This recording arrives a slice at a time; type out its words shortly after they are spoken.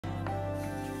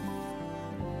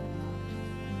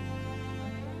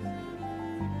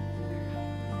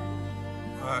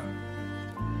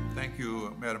Thank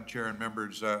you, Madam Chair and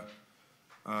members.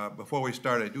 Before we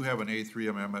start, I do have an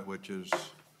A3 amendment, which is,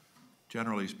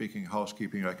 generally speaking,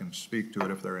 housekeeping. I can speak to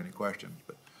it if there are any questions,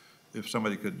 but if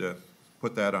somebody could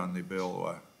put that on the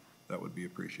bill, that would be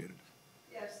appreciated.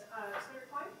 Yes, Senator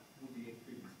Klein? Move the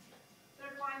A3.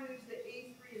 Senator Klein moves the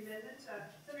A3 amendment.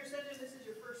 Senator Senjem, this is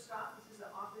your first stop. This is the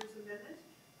author's amendment.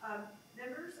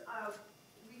 Members,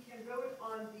 we can vote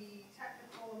on the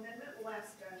technical amendment. We'll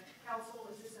ask council,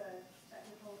 is this a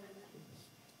technical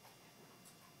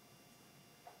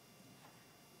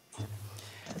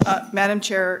amendment? Madam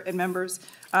Chair and members,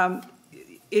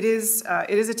 it is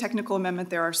a technical amendment.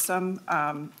 There are some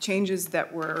changes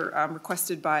that were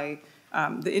requested by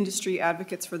the industry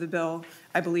advocates for the bill,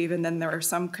 I believe, and then there are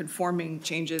some conforming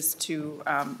changes to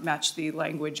match the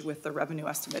language with the revenue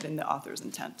estimate in the author's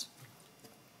intent.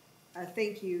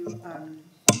 Thank you.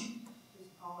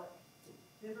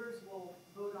 Members will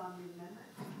vote on the amendment.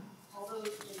 All those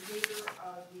in favor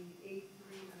of the A3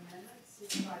 amendment,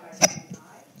 signify by saying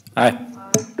aye. Aye.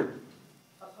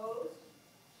 Opposed?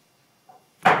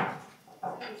 Senator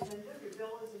Senjem, your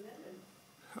bill is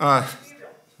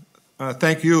amended.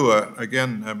 Thank you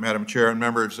again, Madam Chair and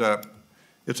members.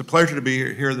 It's a pleasure to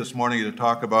be here this morning to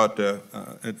talk about a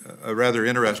rather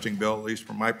interesting bill, at least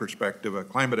from my perspective, a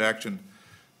climate action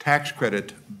tax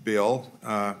credit bill.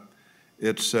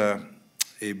 It's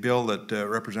a bill that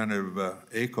Representative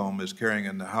Acomb is carrying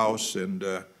in the House, and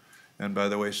by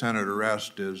the way, Senator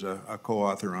Rest is a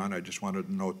co-author on. I just wanted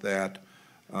to note that.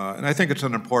 And I think it's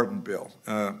an important bill.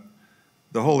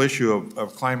 The whole issue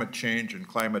of climate change and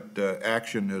climate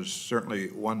action is certainly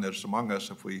one that's among us.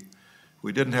 If we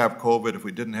didn't have COVID, if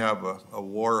we didn't have a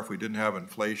war, if we didn't have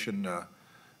inflation,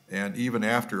 and even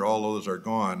after all those are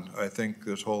gone, I think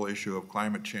this whole issue of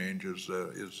climate change is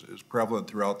prevalent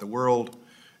throughout the world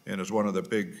and is one of the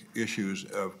big issues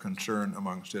of concern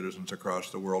among citizens across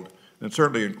the world, and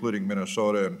certainly including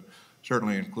Minnesota, and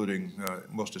certainly including,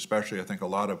 most especially, I think, a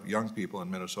lot of young people in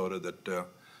Minnesota that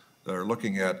are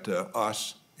looking at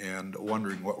us and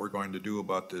wondering what we're going to do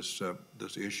about this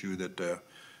this issue that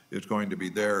is going to be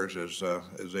theirs as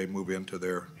they move into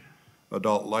their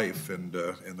adult life and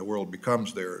the world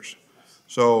becomes theirs.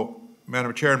 So,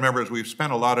 Madam Chair and members, we've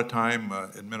spent a lot of time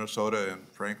in Minnesota and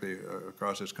frankly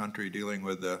across this country dealing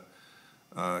with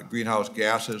greenhouse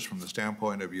gases from the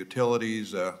standpoint of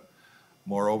utilities.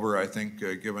 Moreover, I think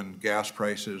given gas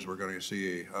prices, we're going to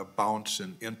see a bounce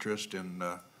in interest in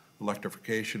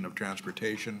electrification of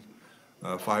transportation.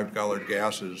 $5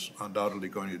 gas is undoubtedly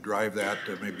going to drive that,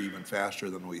 maybe even faster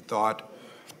than we thought.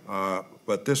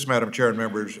 But this, Madam Chair and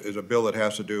members, is a bill that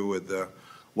has to do with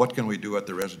what can we do at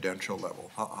the residential level?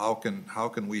 How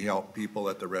can we help people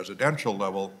at the residential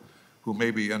level who may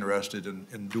be interested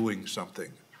in doing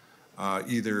something,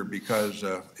 either because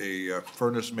a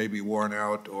furnace may be worn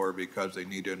out or because they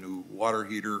need a new water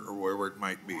heater or wherever it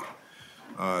might be.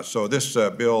 So this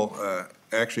bill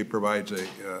actually provides a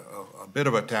bit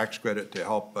of a tax credit to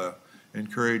help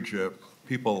encourage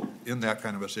people in that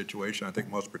kind of a situation, I think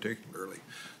most particularly,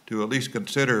 to at least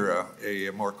consider a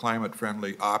more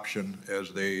climate-friendly option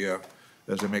as they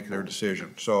make their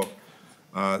decision. So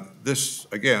this,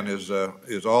 again,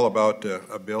 is all about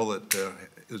a bill that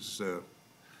is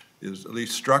at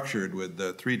least structured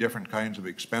with three different kinds of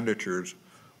expenditures.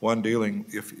 One dealing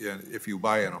if you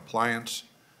buy an appliance,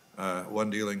 one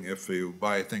dealing if you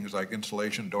buy things like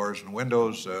insulation, doors, and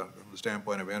windows from the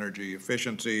standpoint of energy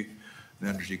efficiency and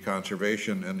energy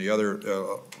conservation, and the other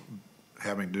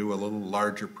having to do with a little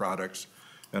larger products.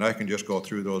 And I can just go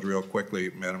through those real quickly,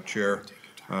 Madam Chair.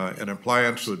 An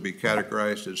appliance would be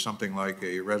categorized as something like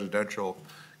a residential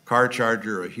car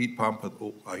charger, a heat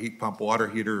pump water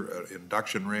heater,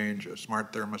 induction range, a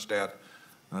smart thermostat,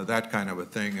 that kind of a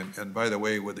thing. And by the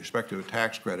way, with respect to a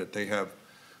tax credit, they have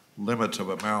limits of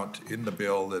amount in the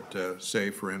bill that say,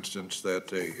 for instance,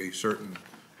 that a certain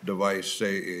device,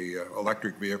 say a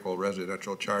electric vehicle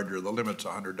residential charger, the limit's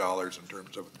 $100 in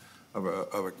terms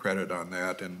of a credit on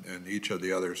that, and each of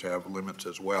the others have limits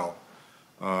as well.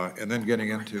 And then getting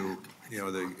into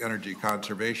the energy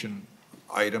conservation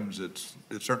items, it's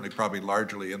certainly probably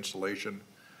largely insulation,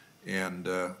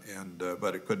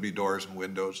 but it could be doors and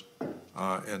windows,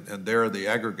 and there the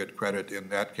aggregate credit in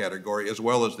that category, as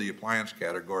well as the appliance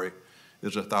category,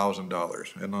 is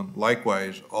 $1,000, and then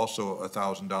likewise also a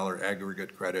 $1,000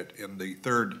 aggregate credit in the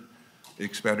third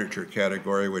expenditure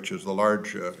category, which is the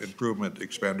large improvement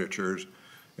expenditures,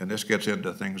 and this gets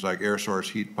into things like air source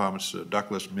heat pumps,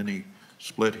 ductless mini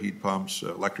split heat pumps,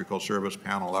 electrical service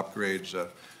panel upgrades.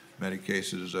 Many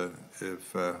cases,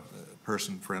 if a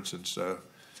person, for instance,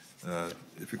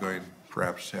 if you're going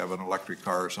perhaps have an electric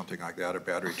car or something like that, a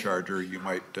battery charger, you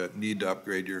might need to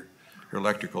upgrade your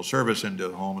electrical service into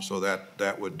the home, so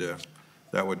that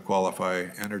would qualify.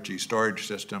 Energy storage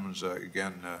systems,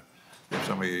 again, if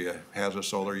somebody has a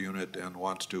solar unit and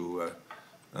wants to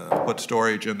put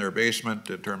storage in their basement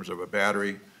in terms of a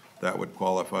battery, that would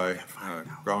qualify.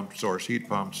 Ground source heat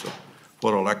pumps,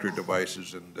 photoelectric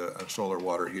devices, and a solar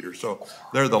water heater. So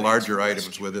they're the larger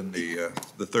items within the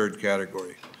third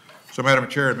category. So, Madam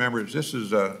Chair and members, this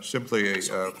is simply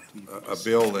a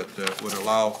bill that would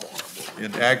allow,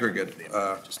 in aggregate,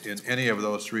 in any of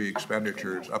those three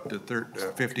expenditures, up to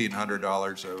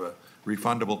 $1,500 of a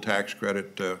refundable tax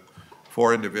credit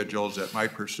for individuals that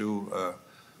might pursue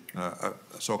a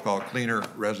so-called cleaner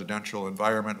residential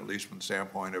environment, at least from the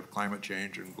standpoint of climate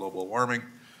change and global warming.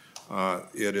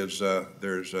 There's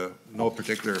no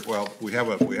particular, well, we have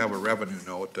a revenue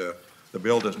note. The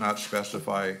bill does not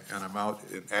specify an amount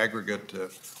in aggregate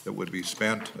that would be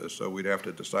spent, so we'd have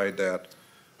to decide that.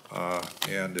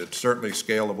 And it's certainly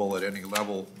scalable at any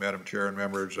level, Madam Chair and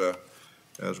members,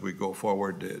 as we go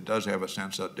forward. It does have a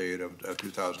sunset date of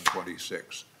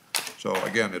 2026. So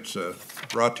again, it's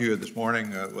brought to you this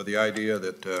morning with the idea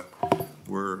that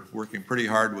we're working pretty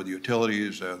hard with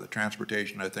utilities. The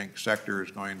transportation, I think, sector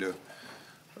is going to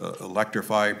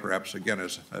electrify, perhaps again,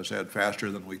 has had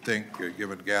faster than we think,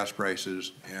 given gas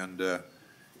prices,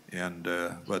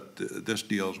 but this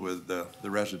deals with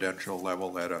the residential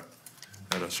level at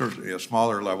certainly a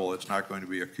smaller level. It's not going to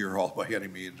be a cure-all by any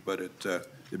means, but it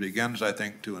begins, I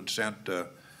think, to incent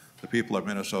the people of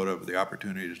Minnesota of the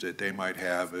opportunities that they might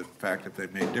have. In fact, if they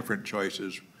make different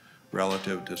choices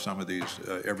relative to some of these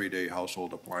everyday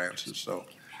household appliances. So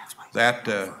that,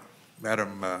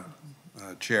 Madam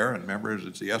Chair and members,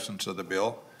 it's the essence of the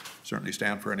bill. Certainly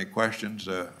stand for any questions.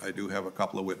 I do have a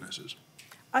couple of witnesses.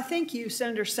 Thank you,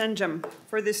 Senator Senjem,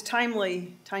 for this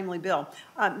timely bill.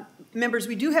 Members,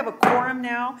 we do have a quorum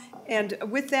now, and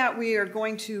with that, we are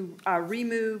going to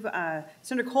remove,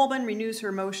 Senator Coleman renews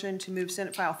her motion to move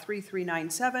Senate File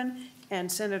 3397, and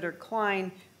Senator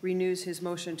Klein renews his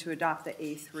motion to adopt the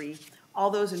A3. All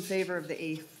those in favor of the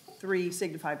A3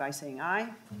 signify by saying aye.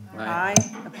 Aye.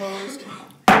 Aye. Opposed?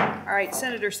 All right,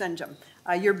 Senator Senjem,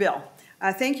 your bill.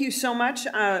 Thank you so much.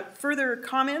 Further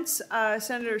comments,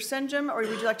 Senator Senjem, or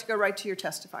would you like to go right to your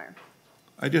testifier?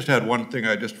 I just had one thing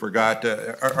I just forgot.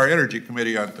 Our Energy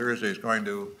Committee on Thursday is going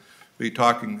to be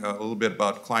talking a little bit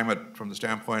about climate from the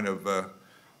standpoint of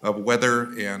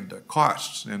weather and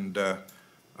costs. And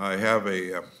I have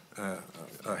a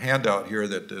handout here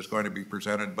that is going to be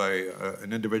presented by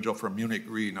an individual from Munich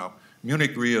Re. Now,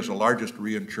 Munich Re is the largest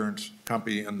reinsurance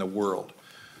company in the world.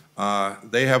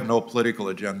 They have no political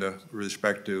agenda with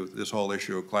respect to this whole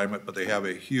issue of climate, but they have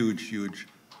a huge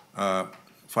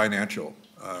financial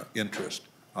interest,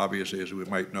 obviously, as we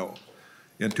might know.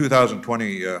 In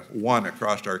 2021,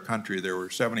 across our country, there were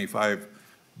 $75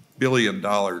 billion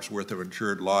worth of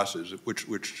insured losses,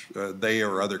 which they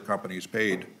or other companies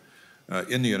paid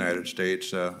in the United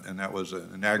States, and that was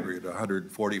an aggregate of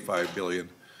 $145 billion.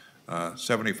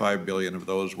 75 billion of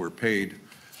those were paid.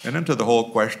 And into the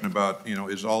whole question about,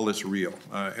 is all this real?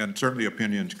 And certainly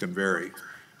opinions can vary.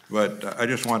 But I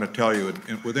just want to tell you,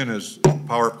 within his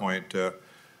PowerPoint,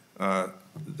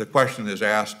 the question is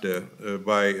asked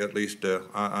by, at least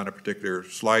on a particular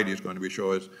slide he's going to be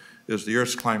showing, is the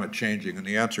Earth's climate changing? And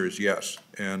the answer is yes.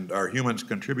 And are humans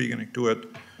contributing to it?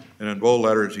 And in bold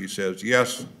letters he says,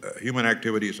 yes, human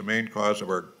activity is the main cause of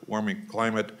our warming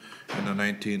climate in the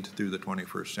 19th through the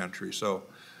 21st century. So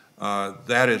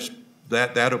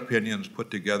that opinion is put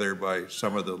together by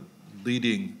some of the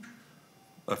leading,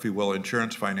 if you will,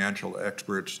 insurance financial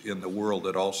experts in the world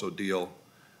that also deal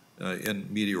in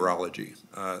meteorology.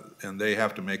 And they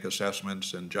have to make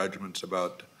assessments and judgments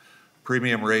about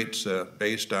premium rates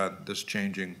based on this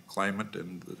changing climate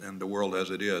and the world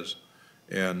as it is.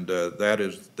 And that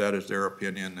is their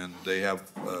opinion, and they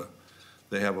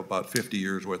have about 50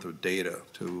 years worth of data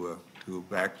to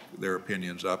back their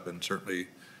opinions up, and certainly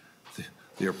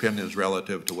the opinions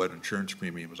relative to what insurance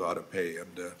premiums ought to pay.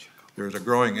 And there's a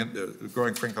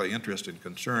growing, frankly, interest and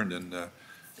concern in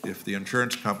if the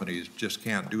insurance companies just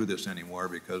can't do this anymore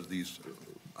because these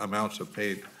amounts of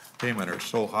payment are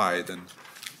so high, then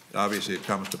obviously it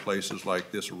comes to places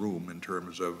like this room in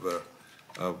terms of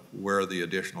where the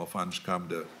additional funds come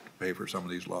to pay for some of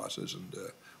these losses. And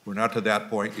we're not to that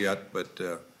point yet, but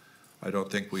I don't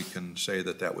think we can say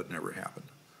that would never happen.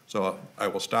 So I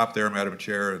will stop there, Madam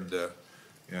Chair,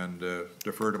 and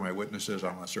defer to my witnesses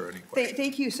unless there are any questions.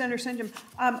 Thank you, Senator Senjem.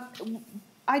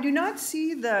 I do not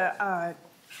see the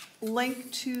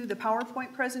link to the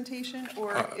PowerPoint presentation,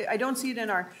 or I don't see it in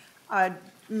our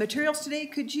materials today.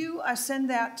 Could you send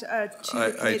that to the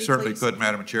committee, I certainly please? could,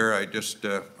 Madam Chair. I just,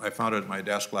 I found it at my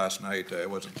desk last night. I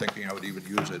wasn't thinking I would even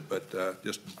use it, but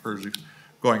just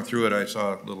going through it, I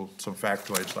saw some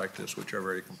factoids like this, which are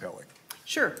very compelling.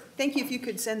 Sure. Thank you if you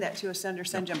could send that to us, Senator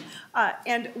Senjem.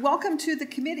 And welcome to the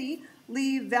committee,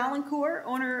 Lee Valancourt,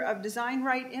 owner of Design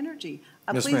Right Energy.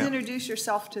 Yes, Please ma'am. introduce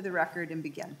yourself to the record and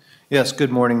begin. Yes,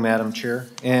 good morning, Madam Chair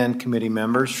and committee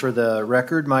members. For the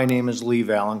record, my name is Lee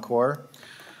Valancourt.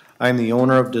 I'm the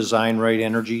owner of Design Right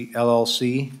Energy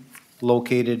LLC,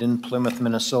 located in Plymouth,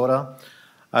 Minnesota.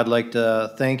 I'd like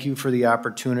to thank you for the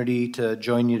opportunity to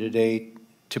join you today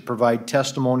to provide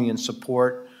testimony in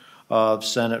support of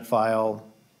Senate File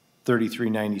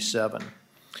 3397.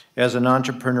 As an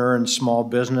entrepreneur and small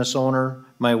business owner,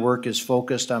 my work is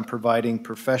focused on providing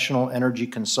professional energy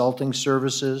consulting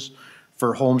services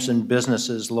for homes and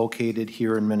businesses located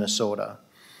here in Minnesota.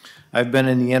 I've been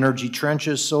in the energy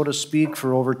trenches, so to speak,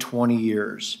 for over 20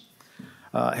 years,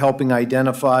 helping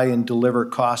identify and deliver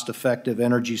cost-effective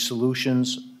energy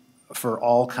solutions for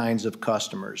all kinds of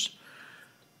customers.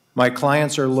 My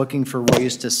clients are looking for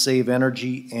ways to save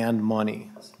energy and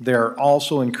money. They're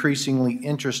also increasingly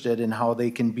interested in how they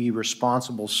can be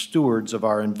responsible stewards of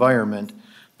our environment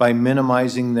by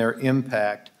minimizing their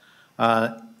impact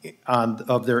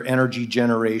of their energy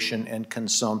generation and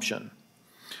consumption.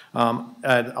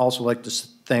 I'd also like to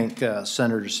thank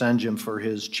Senator Senjem for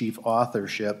his chief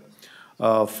authorship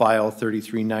of File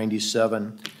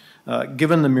 3397.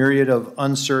 Given the myriad of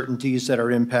uncertainties that are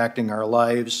impacting our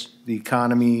lives, the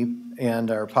economy,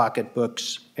 and our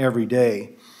pocketbooks every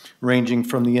day, ranging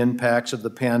from the impacts of the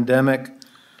pandemic,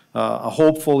 a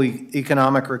hopeful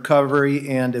economic recovery,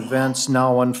 and events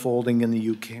now unfolding in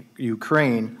the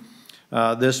Ukraine,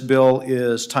 this bill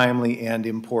is timely and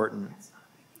important.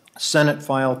 Senate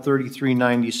File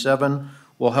 3397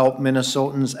 will help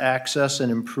Minnesotans access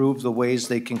and improve the ways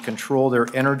they can control their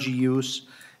energy use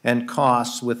and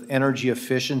costs with energy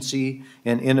efficiency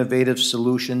and innovative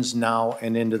solutions now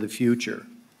and into the future.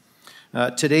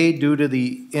 Today, due to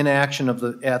the inaction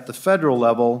at the federal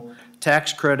level,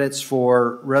 tax credits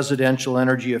for residential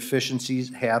energy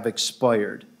efficiencies have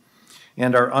expired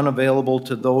and are unavailable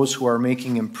to those who are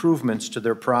making improvements to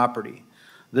their property.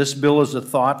 This bill is a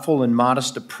thoughtful and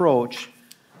modest approach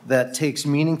that takes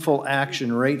meaningful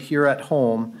action right here at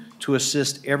home to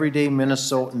assist everyday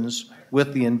Minnesotans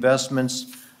with the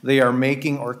investments they are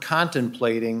making or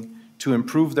contemplating to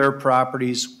improve their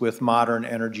properties with modern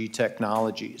energy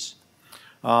technologies.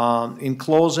 In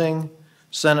closing,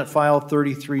 Senate File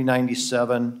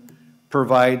 3397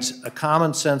 provides a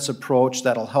common sense approach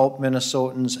that'll help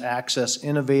Minnesotans access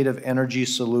innovative energy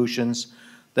solutions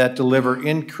that deliver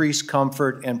increased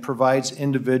comfort and provides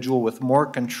individuals with more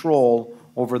control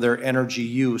over their energy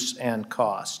use and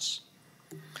costs.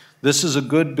 This is a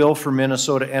good bill for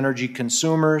Minnesota energy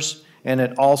consumers, and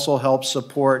it also helps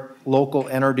support local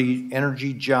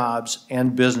energy jobs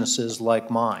and businesses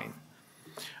like mine.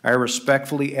 I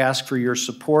respectfully ask for your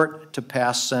support to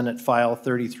pass Senate File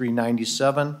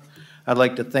 3397. I'd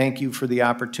like to thank you for the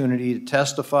opportunity to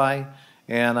testify,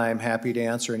 and I'm happy to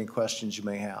answer any questions you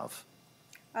may have.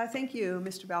 Thank you,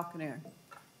 Mr. Balconer.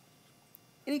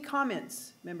 Any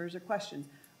comments, members, or questions?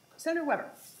 Senator Weber.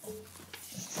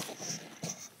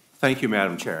 Thank you,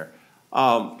 Madam Chair.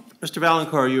 Mr.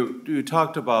 Valancourt, you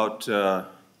talked about,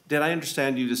 did I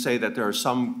understand you to say that there are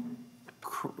some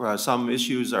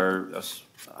issues or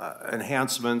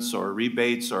enhancements or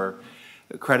rebates or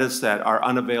credits that are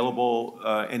unavailable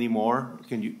anymore?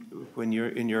 Can you, when you're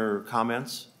in your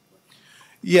comments?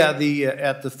 Yeah,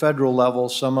 at the federal level,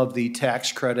 some of the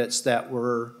tax credits that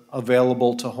were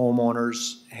available to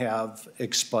homeowners have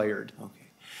expired. Okay.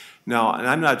 Now, and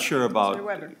I'm not sure about,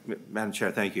 Madam Chair,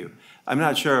 thank you. I'm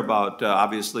not sure about,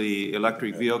 obviously,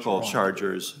 electric vehicle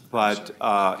chargers, but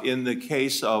in the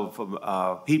case of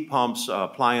heat pumps,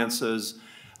 appliances,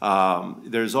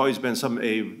 there's always been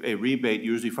a rebate,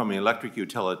 usually from an electric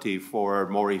utility, for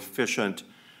more efficient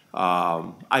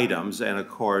items, and of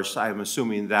course, I'm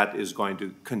assuming that is going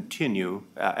to continue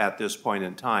at this point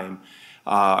in time.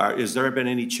 Has there been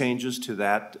any changes to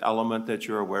that element that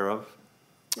you're aware of?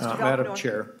 Madam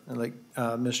Chair, I'd like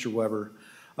Mr. Weber.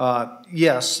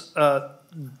 Yes,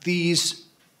 these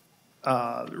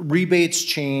rebates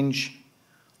change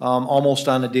almost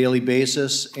on a daily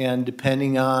basis, and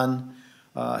depending on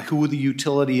who the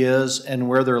utility is and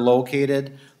where they're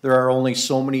located, there are only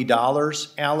so many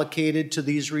dollars allocated to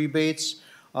these rebates.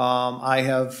 I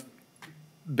have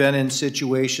been in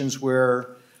situations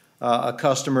where a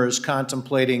customer is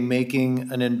contemplating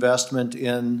making an investment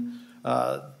in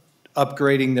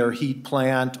upgrading their heat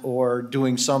plant or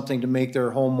doing something to make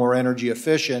their home more energy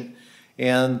efficient,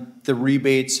 and the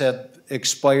rebates have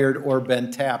expired or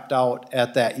been tapped out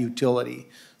at that utility.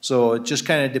 So it just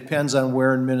kind of depends on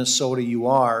where in Minnesota you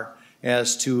are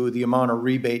as to the amount of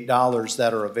rebate dollars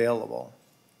that are available.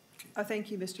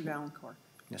 Thank you, Mr. Valencourt.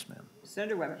 Yes, ma'am.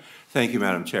 Senator Weber. Thank you,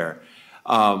 Madam Chair.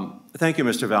 Thank you,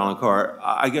 Mr. Valencourt.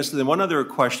 I guess the one other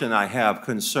question I have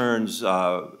concerns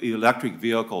electric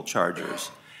vehicle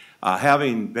chargers.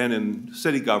 Having been in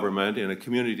city government in a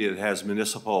community that has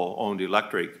municipal-owned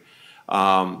electric,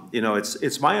 you know,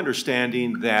 it's my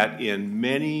understanding that in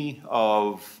many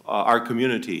of our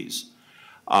communities,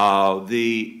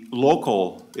 the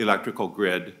local electrical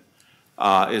grid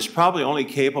is probably only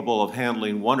capable of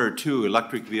handling 1 or 2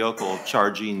 electric vehicle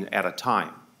charging at a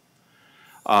time.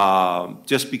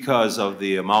 Just because of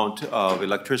the amount of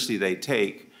electricity they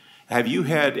take. Have you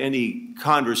had any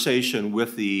conversation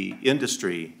with the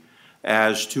industry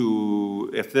as to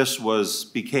if this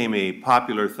became a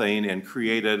popular thing and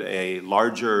created a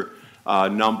larger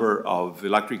number of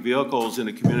electric vehicles in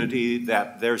a community,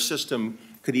 that their system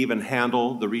could even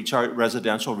handle the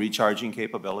residential recharging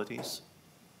capabilities?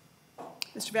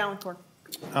 Mr. Valencourt.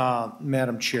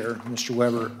 Madam Chair, Mr.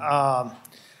 Weber,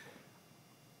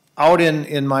 out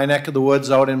in my neck of the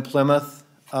woods, out in Plymouth,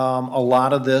 a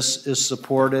lot of this is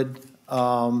supported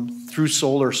through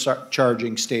solar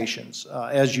charging stations.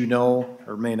 As you know,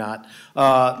 or may not,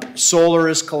 solar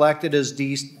is collected as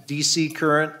DC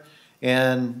current,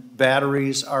 and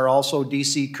batteries are also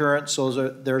DC current, so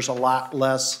there's a lot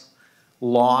less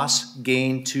loss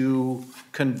gained to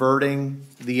converting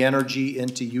the energy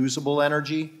into usable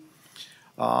energy.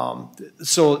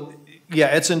 So,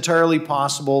 yeah, it's entirely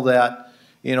possible that,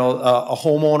 you know, a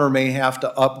homeowner may have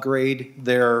to upgrade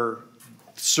their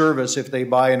service if they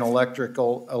buy an electric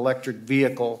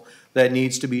vehicle that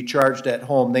needs to be charged at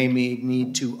home. They may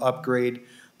need to upgrade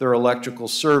their electrical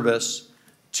service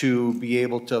to be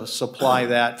able to supply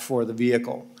that for the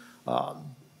vehicle.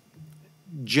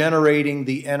 Generating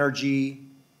the energy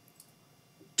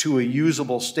to a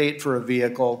usable state for a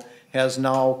vehicle has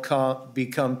now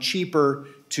become cheaper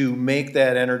to make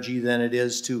that energy than it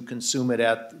is to consume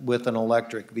it with an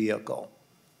electric vehicle.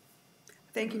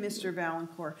 Thank you, Mr.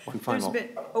 Valencourt.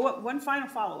 One final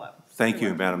follow-up. Thank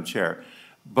you, Madam Chair.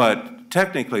 But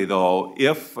technically, though,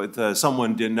 if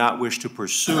someone did not wish to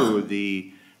pursue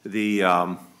the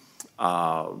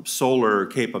solar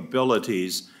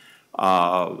capabilities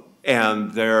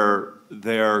and their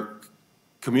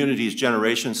community's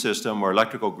generation system or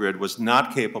electrical grid was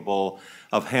not capable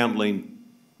of handling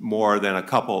more than a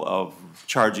couple of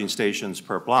charging stations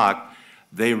per block,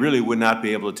 they really would not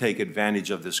be able to take advantage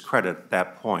of this credit at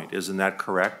that point. Isn't that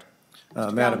correct?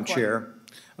 Madam Chair,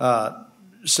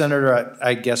 Senator,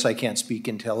 I guess I can't speak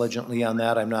intelligently on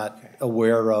that. I'm not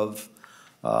aware of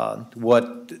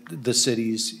what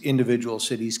the individual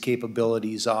cities'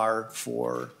 capabilities are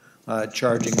for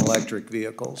charging electric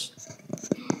vehicles.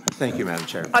 Thank you, Madam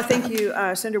Chair. Thank you,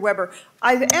 Senator Weber.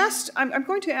 I'm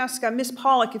going to ask Ms.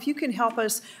 Pollack if you can help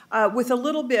us with a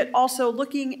little bit also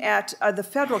looking at the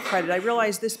federal credit. I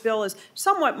realize this bill is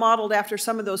somewhat modeled after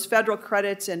some of those federal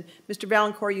credits, and Mr.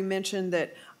 Valencourt, you mentioned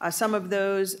that some of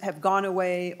those have gone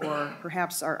away or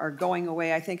perhaps are going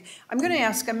away, I think. I'm going to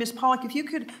ask Ms. Pollack if you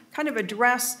could kind of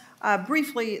address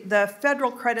briefly the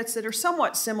federal credits that are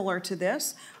somewhat similar to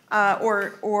this.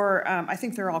 I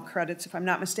think they're all credits, if I'm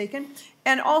not mistaken.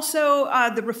 And also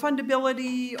the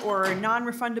refundability or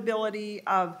non-refundability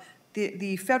of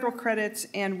the federal credits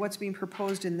and what's being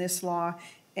proposed in this law,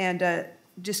 and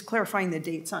just clarifying the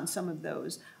dates on some of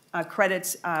those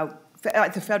credits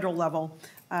at the federal level,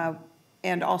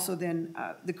 and also then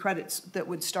the credits that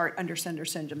would start under Senator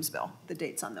Senjem's bill, the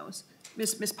dates on those.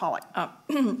 Ms. Pollack.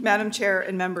 Madam Chair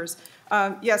and members,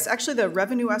 yes, actually the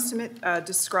revenue estimate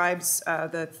describes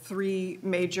the 3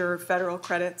 major federal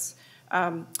credits.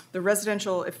 The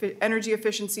residential energy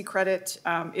efficiency credit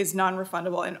is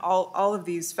non-refundable, and all of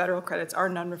these federal credits are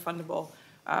non-refundable,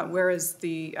 whereas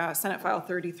the Senate File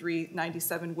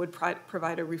 3397 would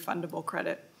provide a refundable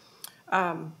credit.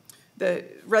 The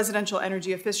residential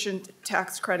energy efficient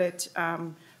tax credit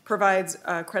provides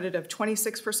a credit of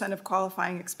 26% of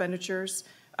qualifying expenditures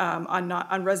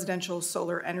on residential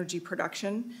solar energy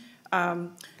production.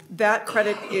 That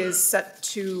credit is set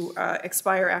to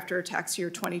expire after tax year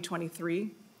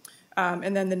 2023.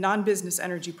 And then the non-business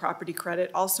energy property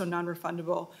credit, also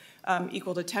non-refundable,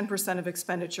 equal to 10% of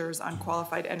expenditures on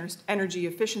qualified energy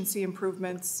efficiency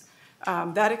improvements.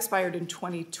 That expired in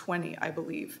 2020, I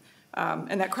believe.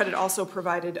 And that credit also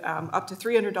provided up to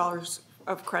 $300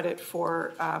 of credit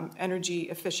for energy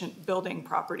efficient building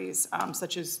properties,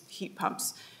 such as heat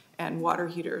pumps and water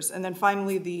heaters. And then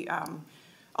finally, the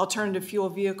alternative fuel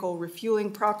vehicle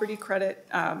refueling property credit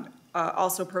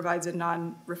also provides a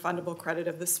non-refundable credit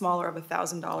of the smaller of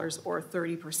 $1,000 or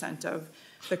 30% of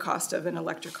the cost of an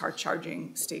electric car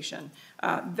charging station.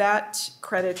 That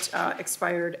credit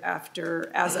expired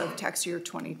as of tax year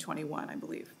 2021, I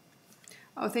believe.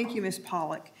 Oh, thank you, Ms.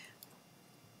 Pollock.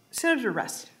 Senator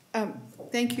Rust.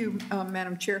 Thank you,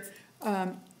 Madam Chair.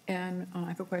 And I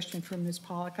have a question for Ms.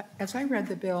 Pollock. As I read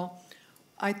the bill,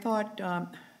 I thought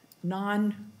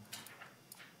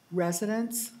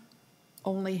non-residents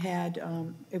only had,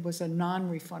 it was a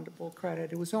non-refundable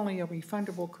credit. It was only a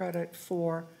refundable credit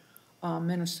for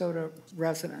Minnesota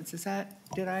residents.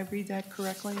 Did I read that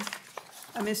correctly?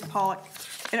 Ms. Pollock,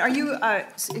 and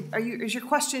is your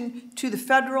question to the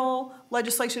federal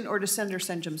legislation or to Senator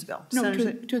Senjem's bill? No,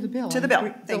 to the bill. To the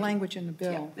bill. The language in the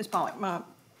bill. Yeah. Ms. Pollock.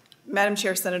 Madam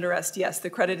Chair, Senator Rest, yes, the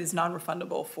credit is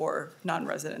non-refundable for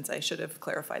non-residents. I should have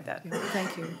clarified that. Yeah,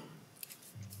 thank you.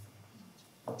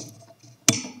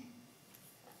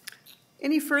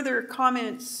 Any further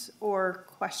comments or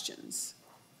questions?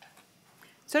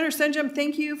 Senator Senjem,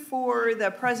 thank you for the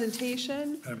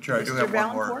presentation. Madam Chair, I do Mr. have one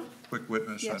Valencourt? more quick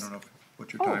witness. Yes. I don't know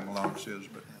what your time allowance is,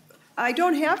 but. I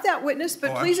don't have that witness,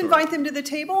 but Oh, I'm please sorry. invite them to the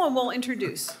table and we'll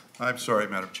introduce. I'm sorry,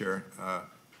 Madam Chair.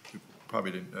 You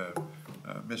probably didn't,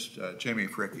 Miss Jamie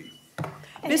Fricky.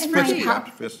 Ms. Fitzky,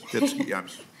 Fricky. I'm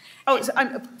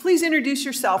Oh, please introduce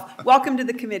yourself. Welcome to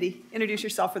the committee. Introduce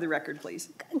yourself for the record, please.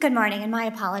 Good morning, and my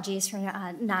apologies for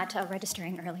not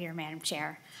registering earlier, Madam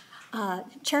Chair.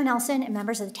 Chair Nelson and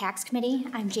members of the Tax Committee,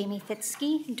 I'm Jamie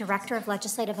Fitzky, Director of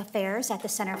Legislative Affairs at the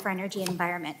Center for Energy and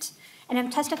Environment, and I'm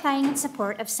testifying in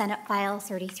support of Senate File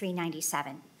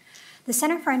 3397. The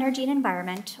Center for Energy and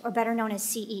Environment, or better known as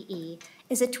CEE,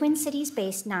 is a Twin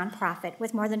Cities-based nonprofit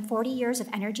with more than 40 years of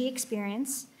energy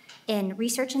experience in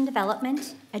research and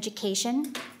development,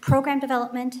 education, program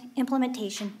development,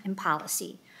 implementation, and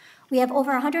policy. We have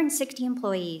over 160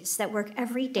 employees that work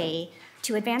every day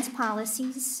to advance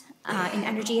policies in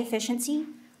energy efficiency,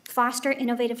 foster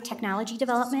innovative technology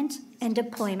development and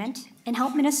deployment, and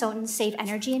help Minnesotans save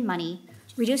energy and money,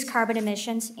 reduce carbon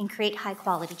emissions, and create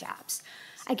high-quality jobs.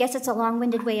 I guess it's a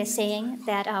long-winded way of saying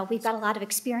that we've got a lot of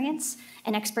experience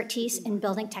and expertise in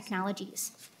building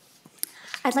technologies.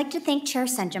 I'd like to thank Chair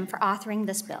Senjem for authoring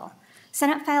this bill.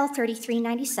 Senate File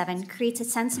 3397 creates a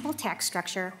sensible tax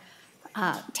structure,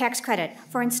 tax credit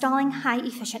for installing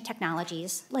high-efficient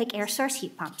technologies like air source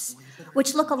heat pumps,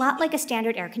 which look a lot like a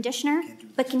standard air conditioner,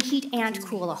 but can heat and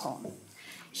cool a home.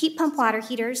 Heat pump water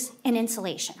heaters and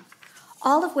insulation,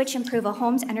 all of which improve a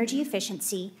home's energy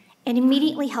efficiency and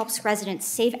immediately helps residents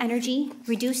save energy,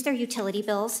 reduce their utility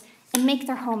bills, and make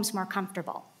their homes more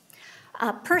comfortable.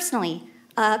 Personally,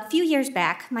 a few years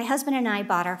back, my husband and I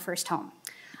bought our first home.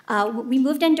 We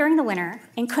moved in during the winter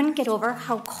and couldn't get over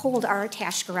how cold our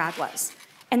attached garage was.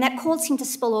 And that cold seemed to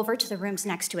spill over to the rooms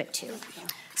next to it too.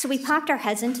 So we popped our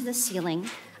heads into the ceiling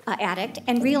attic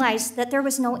and realized that there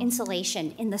was no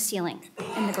insulation in the ceiling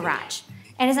in the garage.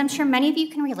 And as I'm sure many of you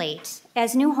can relate,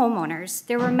 as new homeowners,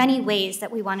 there were many ways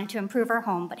that we wanted to improve our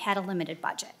home but had a limited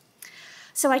budget.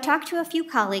 So I talked to a few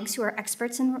colleagues who are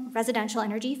experts in residential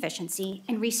energy efficiency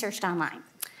and researched online.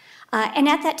 And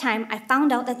at that time, I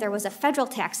found out that there was a federal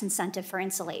tax incentive for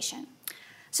insulation.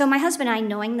 So my husband and I,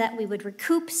 knowing that we would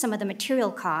recoup some of the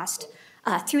material cost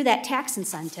through that tax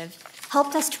incentive,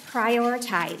 helped us to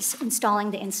prioritize installing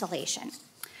the insulation.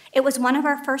 It was one of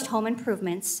our first home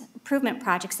improvement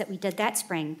projects that we did that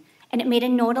spring, and it made a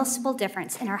noticeable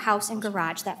difference in our house and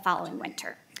garage that following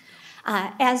winter.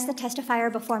 As the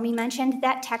testifier before me mentioned,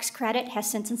 that tax credit has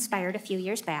since expired a few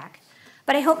years back,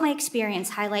 but I hope my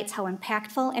experience highlights how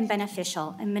impactful and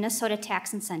beneficial a Minnesota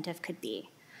tax incentive could be.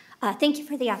 Thank you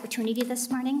for the opportunity this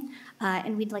morning,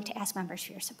 and we'd like to ask members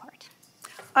for your support.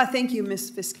 Thank you,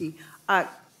 Ms. Fitzky.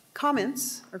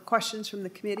 Comments or questions from the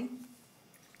committee?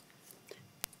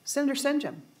 Senator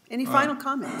Senjem, any final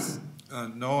comments?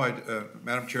 No,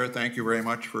 Madam Chair, thank you very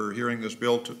much for hearing this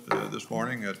bill this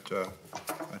morning.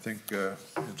 I think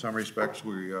in some respects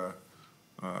we are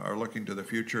looking to the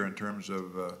future in terms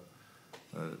of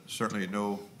certainly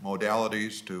new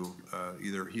modalities to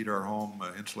either heat our home,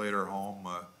 insulate our home,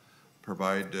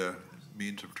 provide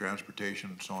means of transportation,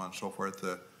 and so on and so forth.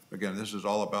 Again, this is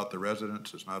all about the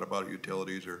residents. It's not about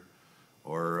utilities or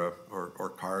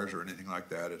cars or anything like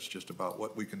that. It's just about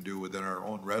what we can do within our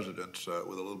own residents with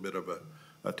a little bit of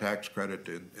a tax credit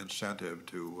incentive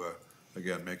to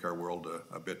again make our world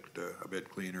a bit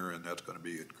cleaner, and that's going to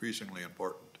be increasingly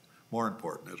important more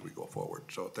important as we go forward.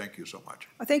 So thank you so much.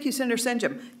 Well, thank you, Senator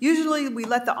Senjem. Usually we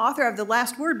let the author have the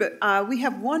last word, but we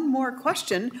have one more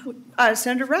question.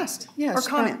 Senator Rest, Yes. or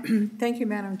comment. Thank you,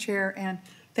 Madam Chair, and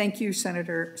thank you,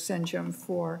 Senator Senjem,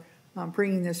 for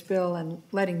bringing this bill and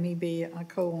letting me be a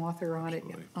co-author on it.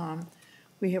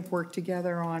 We have worked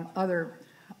together on other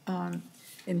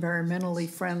environmentally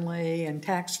friendly and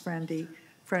tax-friendly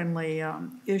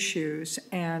issues,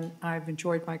 and I've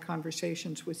enjoyed my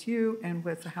conversations with you and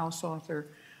with the House author,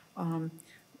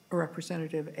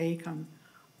 Representative Acom.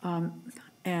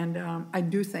 I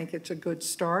do think it's a good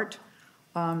start.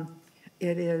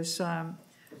 It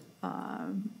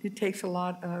takes a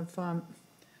lot of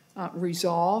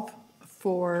resolve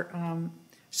for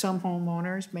some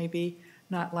homeowners, maybe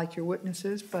not like your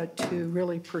witnesses, but to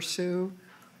really pursue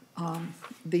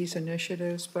these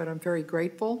initiatives. But I'm very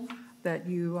grateful that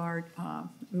you are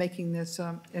making this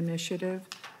initiative,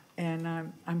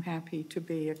 and I'm happy to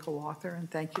be a co-author, and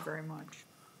thank you very much.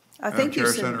 Thank you,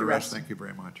 Chair, Senator Rest. Thank you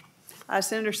very much.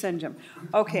 Senator Senjem.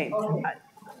 Okay.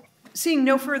 Seeing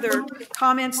no further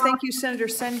comments, thank you, Senator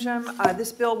Senjem.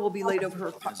 This bill will be laid over.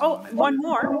 One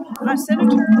more.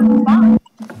 Senator Bach.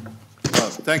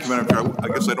 Thank you, Madam Chair. I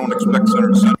guess I don't expect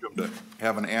Senator Senjem to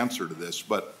have an answer to this,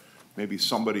 but maybe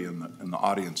somebody in the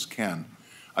audience can.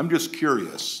 I'm just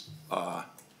curious.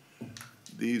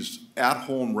 These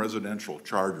at-home residential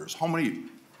chargers, how many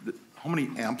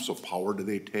amps of power do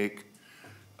they take?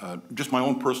 Just my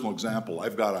own personal example,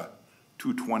 I've got a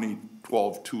 220,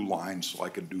 12-2 line, so I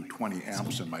could do 20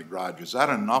 amps in my garage. Is that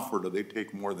enough, or do they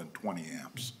take more than 20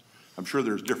 amps? I'm sure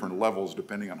there's different levels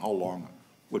depending on how long,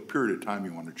 what period of time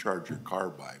you want to charge your car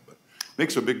by, but it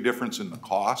makes a big difference in the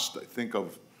cost, I think,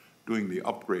 of doing the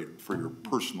upgrade for your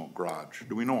personal garage.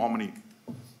 Do we know how many?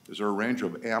 Is there a range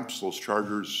of amps those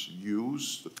chargers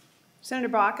use? Senator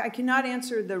Bach, I cannot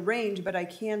answer the range, but I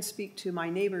can speak to my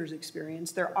neighbor's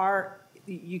experience.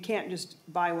 You can't just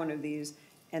buy one of these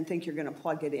and think you're going to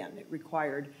plug it in. It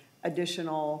required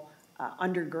additional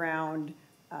underground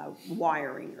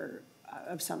wiring or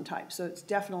of some type. So it's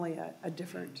definitely a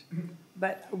different,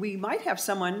 but we might have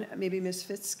someone, maybe Ms.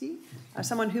 Fitzke,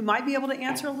 someone who might be able to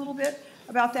answer a little bit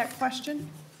about that question.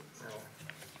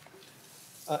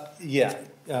 Yeah,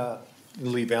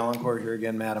 Lee Valancourt here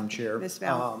again, Madam Chair. Mr.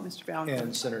 Valancourt.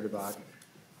 And Senator Bach.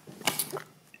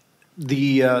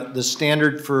 The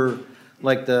standard for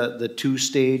like the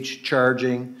two-stage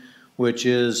charging, which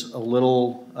is a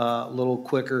little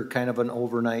quicker, kind of an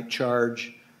overnight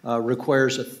charge,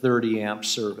 requires a 30 amp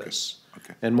service.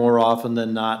 Okay. And more often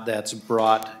than not, that's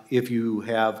brought if you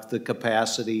have the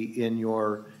capacity in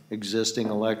your existing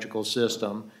electrical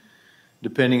system.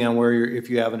 Depending on where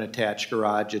if you have an attached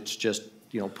garage, it's just,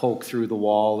 poke through the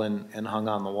wall and hung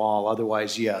on the wall.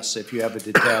 Otherwise, yes, if you have a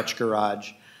detached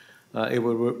garage, it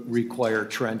would require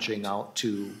trenching out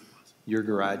to your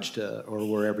garage or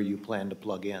wherever you plan to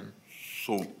plug in.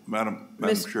 So, Madam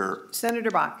Chair,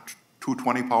 Senator Bach.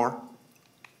 220 power?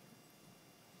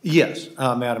 Yes,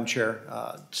 Madam Chair,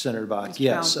 Senator Bach,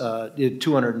 yes,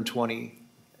 220.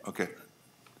 Okay,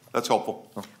 that's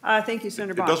helpful. Thank you,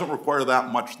 Senator Bach. It doesn't require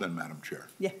that much then, Madam Chair.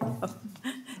 Yeah,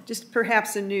 just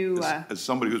perhaps a new. As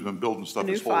somebody who's been building stuff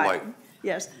his whole life.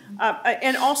 Yes,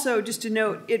 and also just to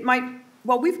note, it might,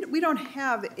 well, we don't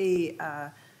have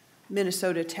a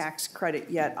Minnesota tax credit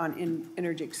yet on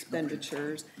energy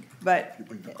expenditures, but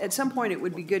at some point it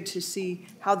would be good to see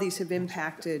how these have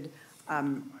impacted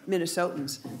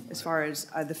Minnesotans as far as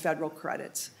the federal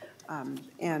credits.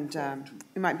 We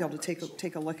might be able to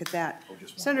take a look at that.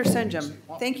 Senator Senjem,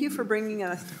 thank you for bringing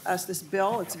us this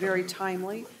bill. It's very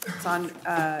timely. It's on,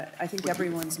 I think,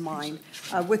 everyone's mind.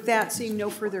 With that, seeing no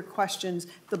further questions,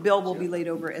 the bill will be laid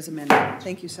over as amended.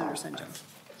 Thank you, Senator Senjem.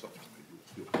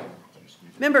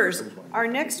 Members, our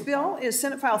next bill is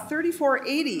Senate File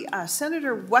 3480,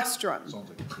 Senator Westrom.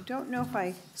 I don't know if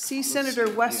I see Senator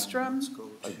Westrom.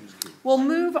 We'll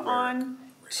move on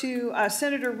to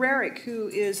Senator Rarick, who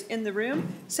is in the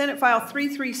room. Senate File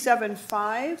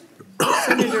 3375.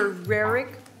 Senator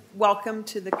Rarick, welcome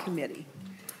to the committee.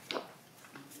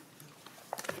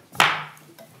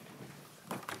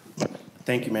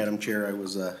 Thank you, Madam Chair. I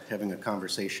was having a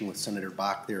conversation with Senator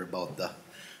Bach there about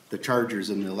the chargers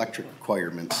and the electric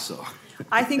requirements, so.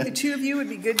 I think the two of you would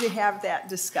be good to have that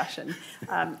discussion.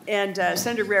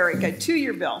 Senator Rarick, a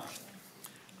two-year bill.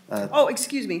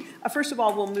 Excuse me. First of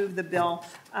all, we'll move the bill.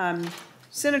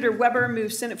 Senator Weber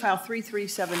moves Senate File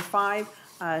 3375.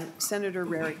 Senator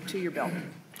Rarick, two-year bill.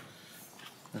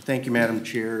 Thank you, Madam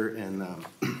Chair. And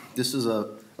this is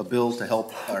a bill to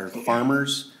help our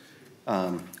farmers.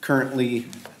 Currently,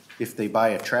 if they buy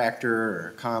a tractor or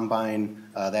a combine,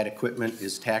 that equipment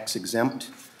is tax exempt.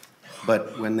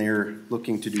 But when they're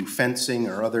looking to do fencing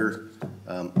or other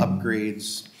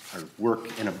upgrades or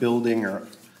work in a building, or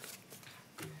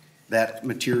that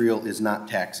material is not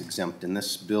tax exempt, and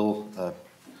this bill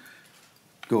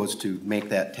goes to make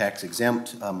that tax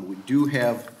exempt.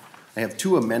 I have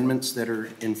two amendments that are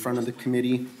in front of the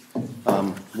committee.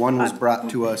 One was brought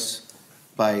to us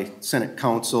by Senate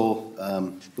Council.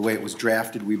 The way it was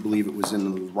drafted, we believe it was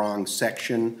in the wrong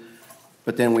section.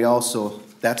 But then we also,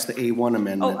 that's the A1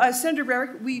 amendment. Oh, Senator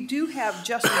Rarick, we do have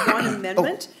just one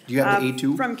amendment. Oh, do you have the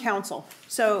A2? From council.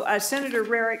 So Senator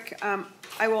Rarick,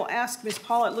 I will ask Ms.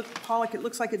 Pollock, it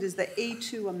looks like it is the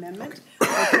A2 amendment.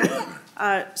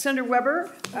 Okay. Senator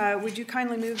Weber, would you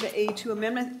kindly move the A2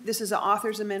 amendment? This is an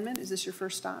author's amendment. Is this your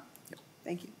first stop? Yep.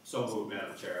 Thank you. So moved,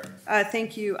 Madam Chair.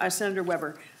 Thank you, Senator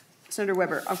Weber. Senator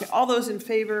Weber. Okay, all those in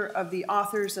favor of the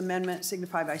author's amendment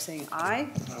signify by saying aye.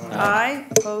 Aye.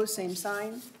 Opposed, same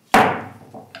sign.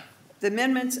 The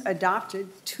amendment's adopted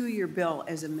to your bill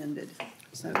as amended.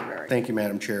 Senator Rarick. Thank you,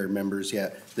 Madam Chair, members.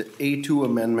 Yeah, the A2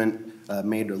 amendment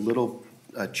made a little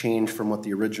change from what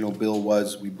the original bill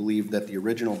was. We believe that the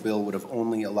original bill would have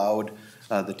only allowed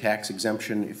the tax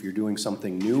exemption if you're doing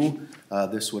something new.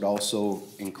 This would also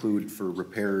include for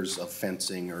repairs of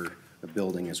fencing or a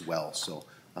building as well. So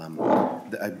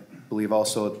I believe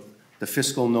also the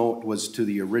fiscal note was to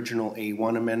the original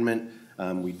A1 amendment.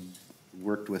 We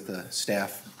worked with the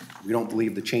staff. We don't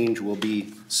believe the change will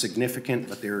be significant,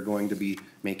 but they're going to be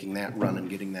making that run and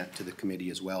getting that to the committee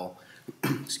as well.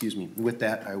 Excuse me. With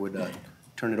that, I would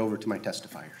turn it over to my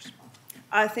testifiers.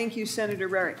 Thank you, Senator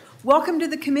Rarick. Welcome to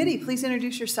the committee. Please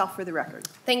introduce yourself for the record.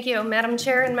 Thank you, Madam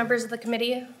Chair and members of the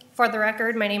committee. For the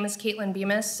record, my name is Caitlin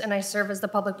Bemis, and I serve as the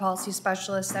Public Policy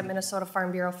Specialist at Minnesota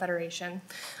Farm Bureau Federation.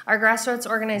 Our grassroots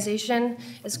organization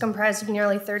is comprised of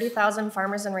nearly 30,000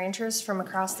 farmers and ranchers from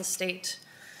across the state.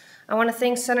 I want to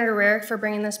thank Senator Rarick for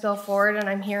bringing this bill forward, and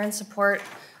I'm here in support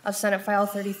of Senate File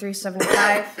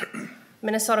 3375.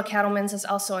 Minnesota Cattlemen's is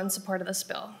also in support of this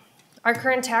bill. Our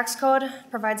current tax code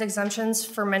provides exemptions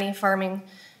for many farming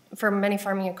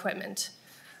equipment.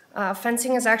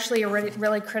 Fencing is actually a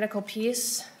really critical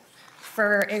piece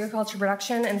for agriculture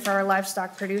production and for our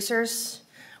livestock producers.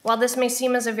 While this may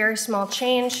seem as a very small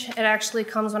change, it actually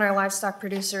comes when our livestock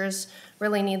producers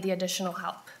really need the additional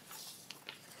help.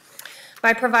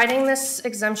 By providing this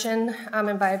exemption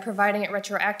and by providing it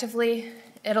retroactively,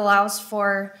 it allows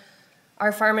for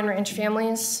our farm and ranch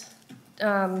families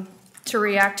to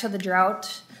react to the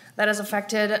drought that has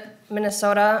affected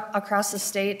Minnesota across the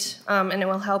state, and it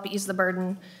will help ease the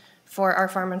burden for our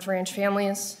farm and ranch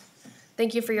families.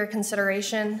 Thank you for your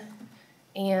consideration,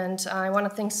 and I want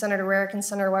to thank Senator Rarick and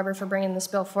Senator Weber for bringing this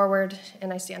bill forward,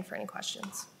 and I stand for any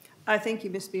questions. Thank you,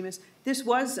 Ms. Bemis. This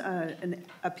was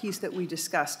a piece that we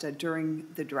discussed during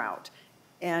the drought,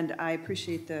 and I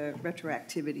appreciate the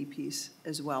retroactivity piece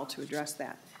as well to address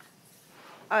that.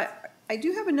 I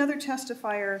do have another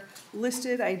testifier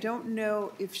listed. I don't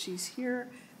know if she's here.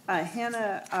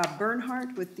 Hannah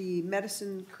Bernhardt with the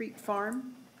Medicine Creek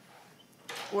Farm,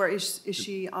 or is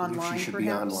she online? She should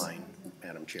perhaps? be online,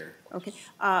 Madam Chair. Okay,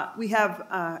 we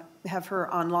have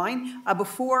her online.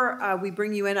 Before we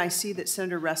bring you in, I see that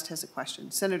Senator Rest has a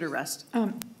question. Senator Rest.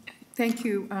 Thank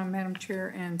you, Madam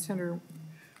Chair, and Senator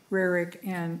Rarick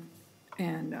and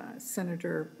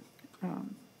Senator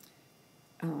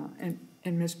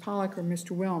and Ms. Pollock or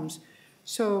Mr. Wilms.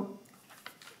 So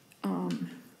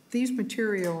these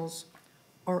materials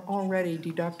are already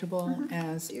deductible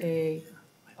as a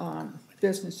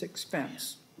business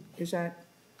expense. Is that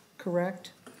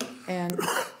correct? And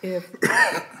if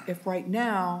right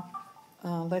now,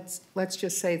 let's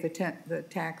just say the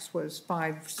tax was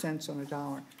 5 cents on a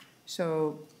dollar.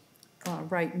 So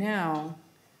right now,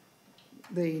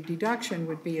 the deduction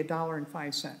would be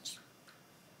 $1.05.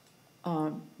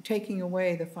 Taking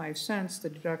away the 5 cents, the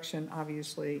deduction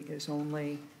obviously is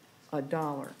only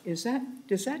 $1.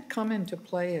 Does that come into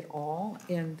play at all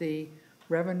in the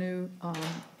revenue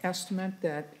estimate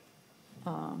that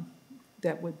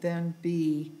would then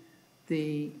be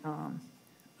the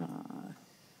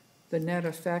net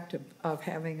effect of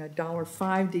having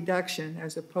 $1.05 deduction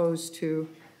as opposed to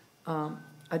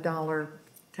 $1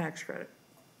 tax credit?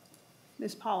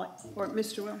 Ms. Pollock or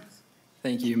Mr. Wilms.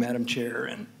 Thank you, Madam Chair,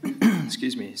 and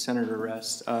excuse me, Senator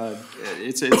Rest.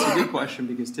 It's a good question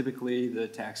because typically the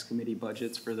tax committee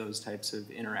budgets for those types of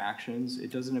interactions.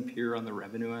 It doesn't appear on the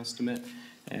revenue estimate,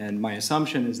 and my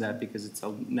assumption is that because it's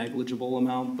a negligible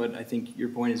amount, but I think your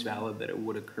point is valid that it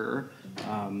would occur,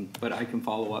 but I can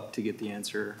follow up to get the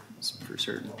answer for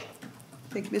certain.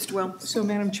 Thank you, Mr. Wilms. So,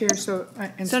 Madam Chair,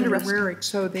 and Senator Rarick,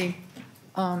 so there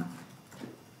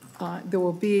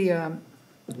will be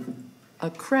a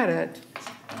credit,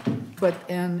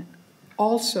 and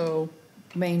also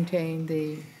maintain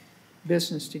the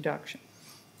business deduction.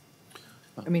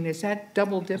 I mean, is that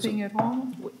double dipping at all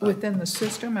within the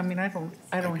system? I mean, I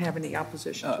don't have any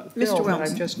opposition to the bill, but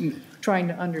I'm just trying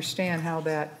to understand how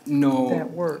that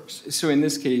works. So in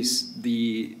this case,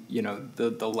 the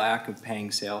lack of paying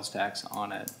sales tax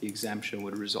on it, the exemption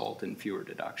would result in fewer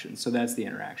deductions. So that's the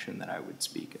interaction that I would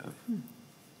speak of.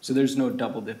 So there's no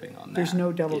double dipping on that. There's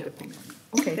no double dipping.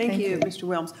 Okay, Thank you, Mr.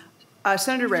 Wilms.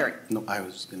 Senator Rarick. No, I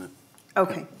was gonna.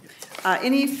 Okay.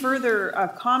 Any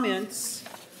further comments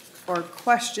or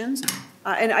questions?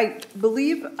 And I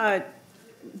believe,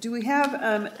 do we have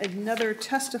another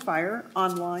testifier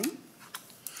online?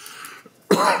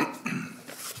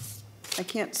 I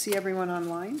can't see everyone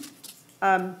online.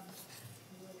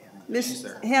 Ms.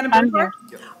 Hannah Bernhardt?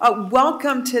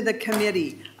 Welcome to the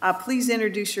committee. Please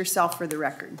introduce yourself for the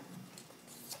record.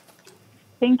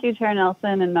 Thank you, Chair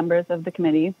Nelson and members of the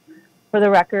committee. For the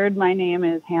record, my name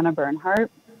is Hannah Bernhardt.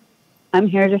 I'm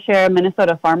here to share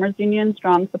Minnesota Farmers Union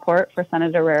strong support for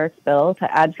Senator Rarick's bill to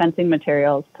add fencing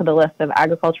materials to the list of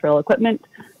agricultural equipment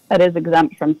that is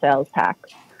exempt from sales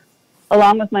tax.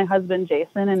 Along with my husband,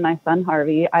 Jason, and my son,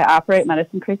 Harvey, I operate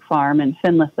Medicine Creek Farm in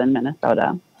Finlayson,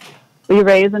 Minnesota. We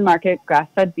raise and market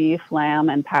grass-fed beef, lamb,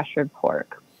 and pastured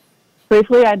pork.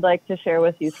 Briefly, I'd like to share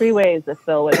with you 3 ways this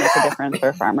bill would make a difference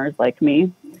for farmers like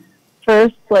me.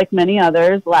 First, like many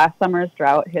others, last summer's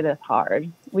drought hit us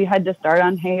hard. We had to start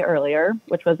on hay earlier,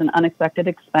 which was an unexpected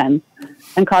expense,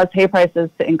 and caused hay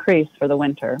prices to increase for the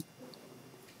winter.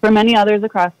 For many others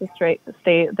across the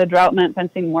state, the drought meant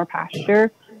fencing more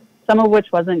pasture, some of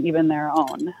which wasn't even their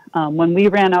own. When we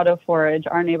ran out of forage,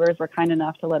 our neighbors were kind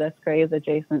enough to let us graze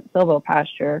adjacent silvo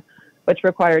pasture, which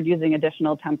required using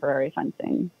additional temporary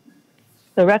fencing.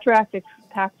 The retroactive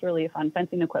tax relief on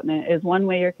fencing equipment is one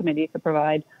way your committee could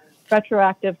provide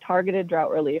retroactive targeted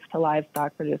drought relief to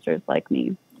livestock producers like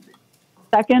me.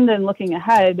 Second, and looking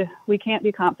ahead, we can't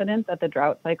be confident that the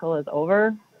drought cycle is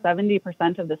over.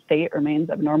 70% of the state remains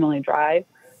abnormally dry,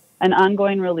 and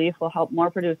ongoing relief will help more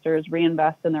producers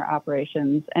reinvest in their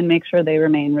operations and make sure they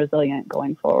remain resilient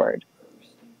going forward.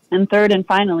 And third and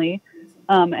finally,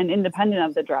 and independent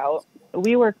of the drought,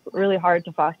 we work really hard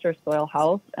to foster soil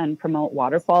health and promote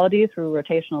water quality through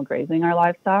rotational grazing our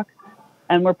livestock.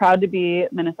 And we're proud to be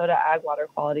Minnesota Ag Water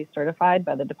Quality certified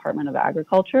by the Department of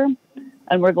Agriculture.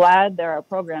 And we're glad there are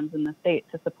programs in the state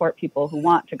to support people who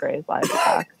want to graze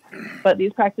livestock. But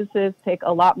these practices take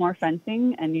a lot more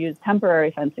fencing and use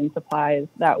temporary fencing supplies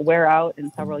that wear out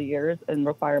in several years and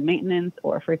require maintenance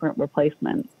or frequent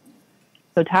replacement.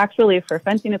 So tax relief for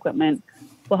fencing equipment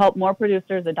will help more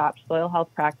producers adopt soil health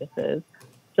practices,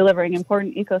 delivering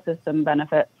important ecosystem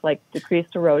benefits like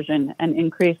decreased erosion and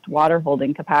increased water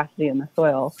holding capacity in the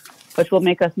soil, which will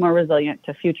make us more resilient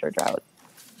to future droughts.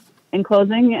 In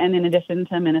closing, and in addition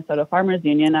to Minnesota Farmers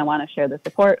Union, I want to share the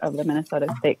support of the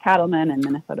Minnesota State Cattlemen and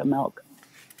Minnesota Milk.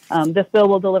 This bill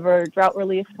will deliver drought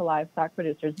relief to livestock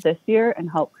producers this year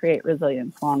and help create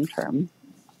resilience long term.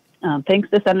 Thanks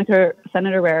to Senator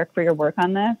Rarick for your work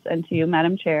on this, and to you,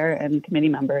 Madam Chair, and committee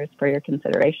members for your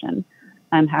consideration.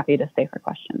 I'm happy to stay for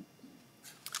questions.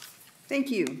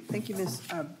 Thank you. Thank you, Ms.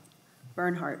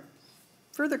 Bernhardt.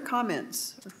 Further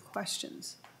comments or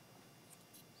questions?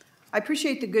 I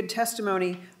appreciate the good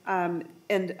testimony, and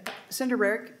Senator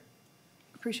Rarick,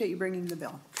 appreciate you bringing the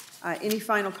bill. Any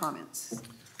final comments?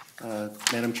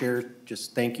 Madam Chair,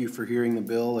 just thank you for hearing the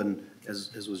bill, and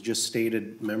as was just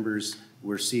stated, members,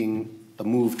 we're seeing a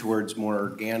move towards more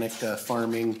organic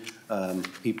farming.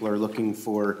 People are looking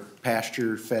for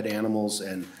pasture-fed animals,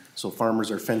 and so farmers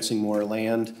are fencing more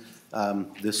land.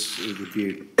 This would be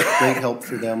a great help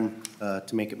for them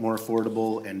to make it more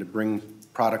affordable and to bring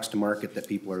products to market that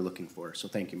people are looking for. So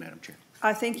thank you, Madam Chair.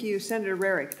 Thank you, Senator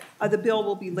Rarick. The bill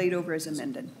will be laid over as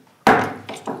amended.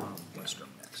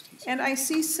 And I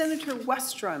see Senator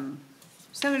Westrom.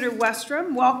 Senator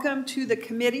Westrom, welcome to the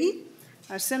committee.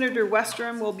 Senator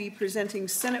Westrom will be presenting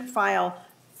Senate File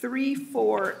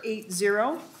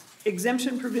 3480,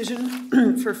 exemption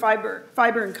provision for fiber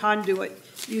and conduit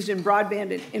used in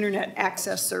broadband and internet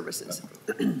access services.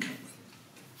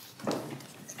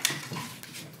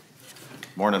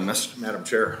 Morning, Madam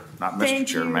Chair. Not Mr.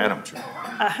 Chair, Madam Chair.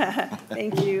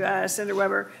 Thank you, Senator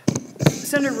Weber.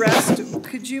 Senator Rest,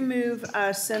 could you move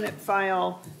Senate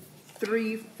File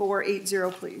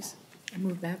 3480, please? I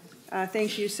move that.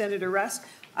 Thank you, Senator Rest.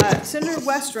 Senator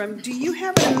Westrom, do you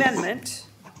have an amendment?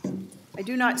 I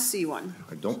do not see one.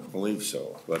 I don't believe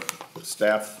so, but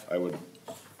staff, I would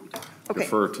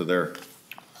defer to their.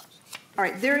 All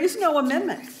right, there is no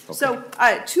amendment. Okay. So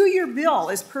to your bill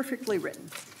is perfectly written.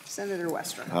 Senator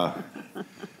Westrom.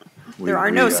 We- There are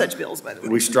we, no such bills, by the way.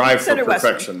 We strive for Senator Westrom.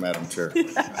 perfection, Madam Chair.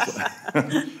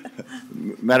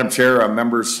 Madam Chair,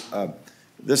 members,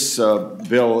 this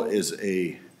bill is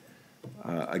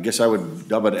I guess I would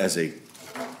dub it as a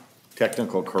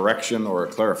technical correction or a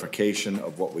clarification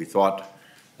of what we thought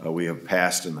we have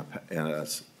passed in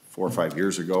 4 or 5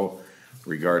 years ago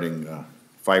regarding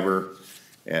fiber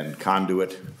and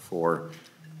conduit for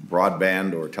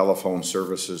broadband or telephone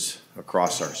services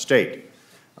across our state.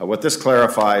 What this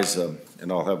clarifies,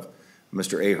 and I'll have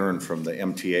Mr. Ahern from the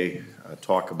MTA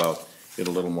talk about it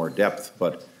a little more depth,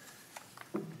 but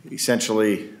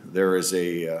essentially there is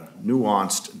a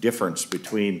nuanced difference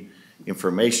between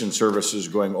information services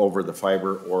going over the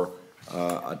fiber or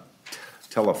a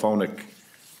telephonic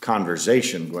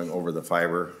conversation going over the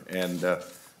fiber, and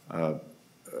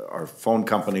our phone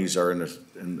companies are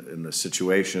in a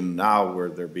situation now where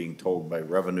they're being told by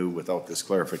revenue without this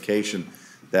clarification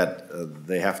that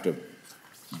they have to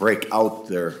break out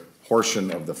their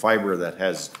portion of the fiber that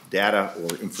has data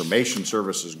or information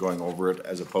services going over it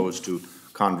as opposed to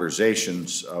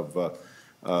conversations of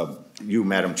you,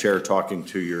 Madam Chair, talking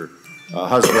to your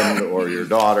husband or your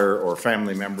daughter or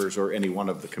family members or any one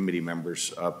of the committee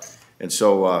members. And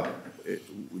so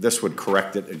this would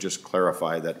correct it and just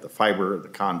clarify that the fiber, the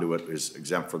conduit, is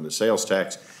exempt from the sales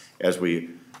tax. As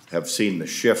we have seen the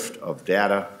shift of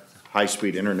data,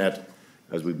 high-speed internet,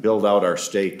 as we build out our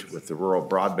state with the rural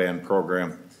broadband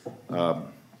program,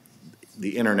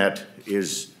 the internet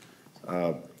is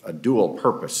a dual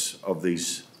purpose of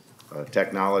these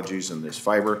technologies and this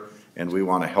fiber, and we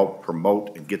want to help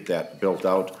promote and get that built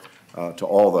out to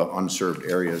all the unserved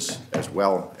areas as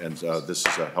well. And this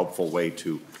is a helpful way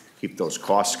to keep those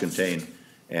costs contained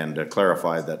and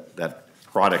clarify that that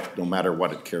product, no matter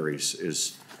what it carries,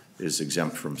 is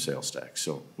exempt from sales tax.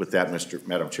 So with that,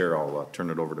 Madam Chair, I'll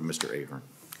turn it over to Mr. Ahern.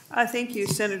 Thank you,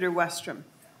 Senator Westrom.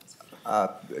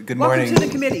 Good morning. Welcome to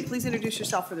the committee. Please introduce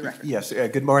yourself for the record. Yes,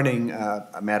 good morning,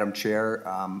 Madam Chair,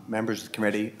 members of the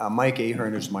committee. Mike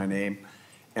Ahern is my name,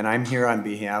 and I'm here on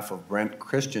behalf of Brent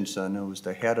Christensen, who's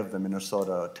the head of the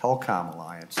Minnesota Telecom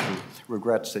Alliance, who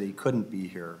regrets that he couldn't be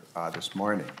here this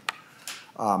morning.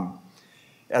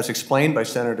 As explained by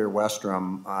Senator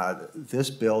Westrom, this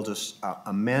bill just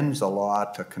amends a law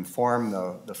to conform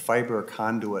the fiber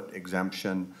conduit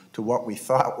exemption to what we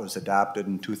thought was adopted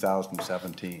in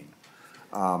 2017.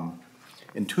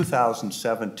 In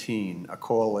 2017, a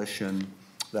coalition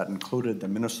that included the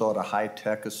Minnesota High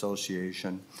Tech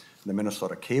Association, the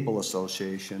Minnesota Cable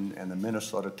Association, and the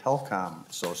Minnesota Telecom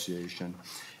Association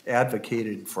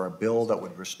advocated for a bill that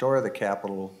would restore the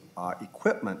capital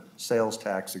equipment sales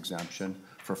tax exemption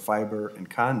for fiber and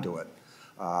conduit,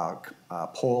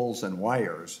 poles and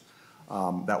wires,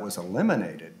 that was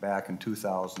eliminated back in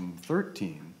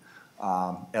 2013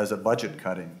 as a budget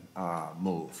cutting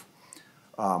move.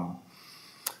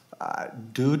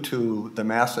 Due to the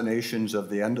machinations of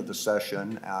the end of the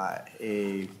session,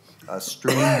 an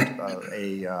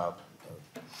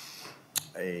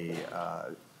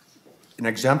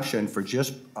exemption for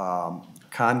just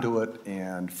conduit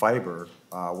and fiber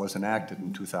was enacted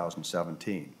in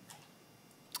 2017.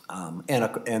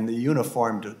 And the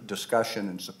uniform discussion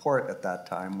and support at that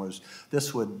time was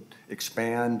this would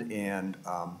expand and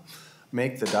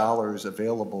make the dollars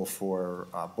available for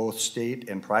both state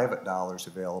and private dollars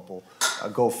available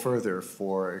go further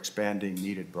for expanding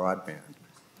needed broadband.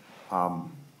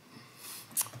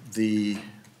 The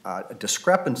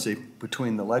discrepancy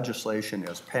between the legislation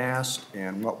as passed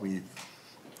and what we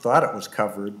thought it was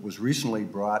covered was recently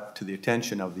brought to the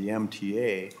attention of the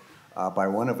MTA by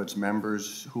one of its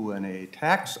members who in a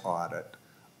tax audit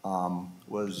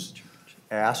was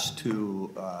asked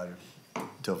to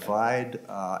divide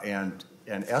and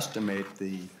estimate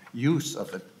the use of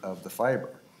the fiber.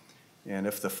 And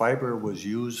if the fiber was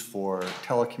used for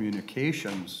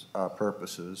telecommunications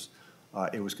purposes,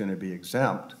 it was going to be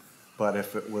exempt. But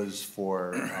if it was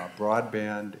for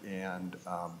broadband and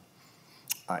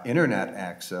internet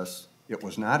access, it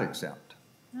was not exempt.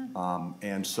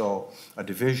 And so a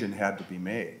division had to be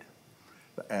made.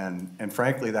 And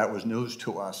frankly, that was news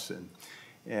to us.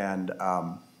 And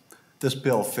this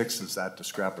bill fixes that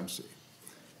discrepancy.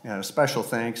 And a special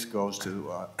thanks goes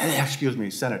to, excuse me,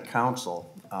 Senate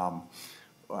Counsel,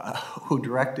 who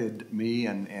directed me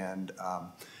and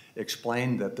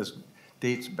explained that this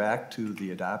dates back to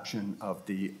the adoption of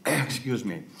the, excuse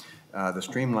me, the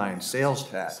streamlined sales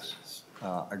tax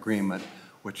agreement,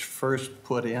 which first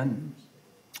put in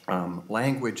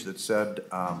language that said,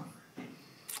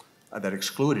 that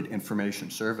excluded information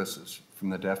services from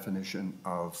the definition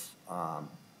of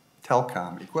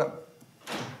telecom equipment.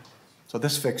 So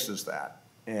this fixes that.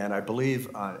 And I believe,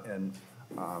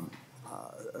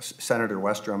 Senator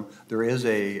Westrom, there is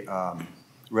a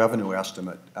revenue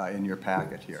estimate in your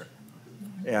packet here.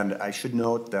 And I should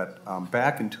note that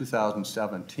back in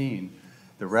 2017,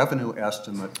 the revenue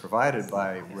estimate provided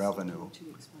by Revenue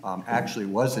actually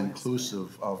was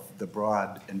inclusive of the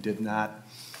broad and did not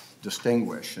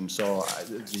distinguish. And so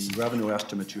the revenue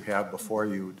estimate you have before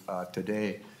you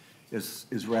today is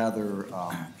rather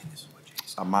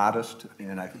modest,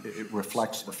 and it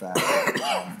reflects the fact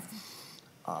that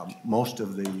most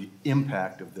of the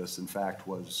impact of this, in fact,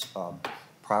 was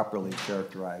properly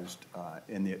characterized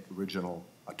in the original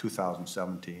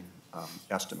 2017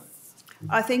 estimate.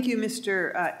 Thank you,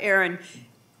 Mr. Aaron.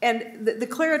 And the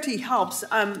clarity helps.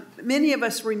 Many of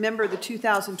us remember the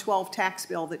 2012 tax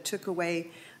bill that took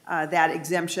away that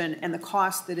exemption and the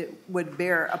cost that it would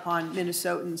bear upon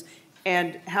Minnesotans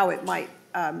and how it might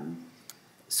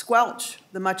squelch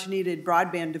the much-needed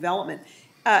broadband development.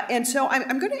 And so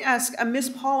I'm going to ask Ms.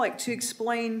 Pollock to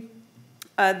explain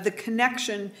the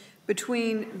connection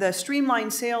between the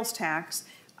streamlined sales tax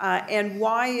and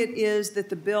why it is that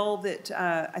the bill that,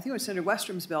 I think it was Senator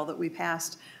Westrom's bill that we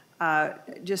passed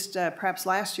just perhaps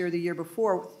last year or the year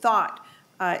before, thought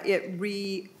that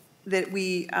we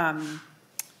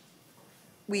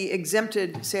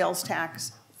exempted sales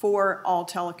tax for all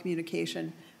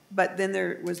telecommunication, but then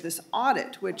there was this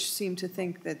audit which seemed to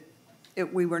think that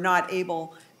we were not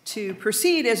able to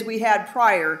proceed as we had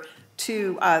prior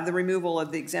to the removal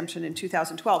of the exemption in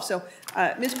 2012. So,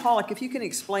 Ms. Pollock, if you can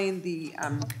explain the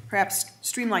perhaps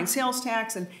streamlined sales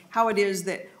tax and how it is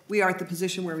that we are at the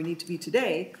position where we need to be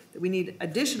today, that we need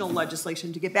additional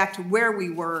legislation to get back to where we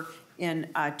were in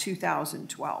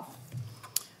 2012.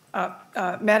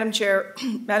 Madam Chair,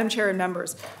 Madam Chair and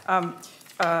members,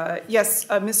 yes,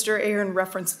 Mr. Aaron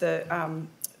referenced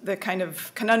the kind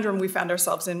of conundrum we found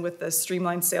ourselves in with the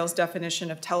streamlined sales definition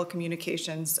of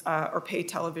telecommunications or pay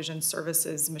television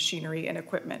services, machinery, and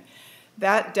equipment.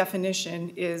 That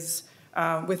definition is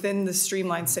within the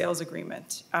streamlined sales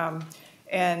agreement.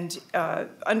 And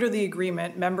under the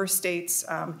agreement, member states,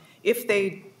 if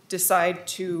they decide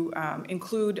to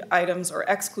include items or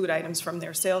exclude items from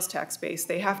their sales tax base,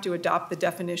 they have to adopt the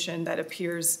definition that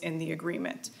appears in the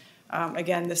agreement.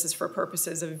 Again, this is for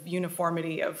purposes of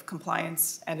uniformity of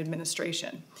compliance and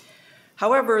administration.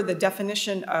 However, the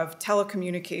definition of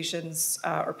telecommunications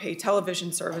or pay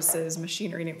television services,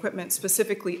 machinery, and equipment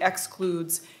specifically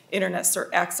excludes internet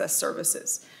access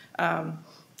services.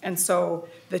 And so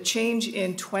the change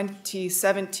in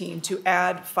 2017 to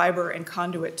add fiber and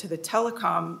conduit to the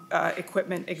telecom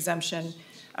equipment exemption,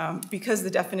 because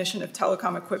the definition of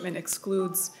telecom equipment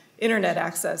excludes internet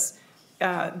access,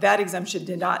 that exemption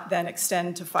did not then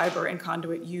extend to fiber and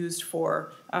conduit used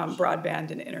for broadband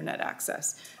and internet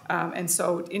access. And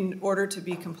so in order to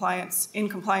be in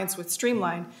compliance with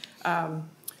Streamline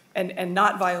and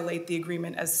not violate the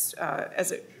agreement as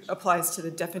it applies to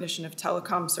the definition of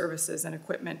telecom services and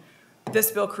equipment,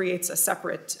 this bill creates a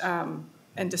separate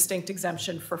and distinct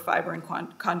exemption for fiber and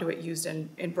conduit used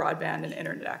in broadband and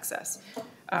internet access.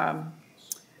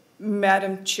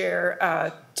 Madam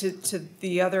Chair, to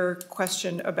the other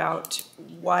question about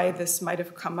why this might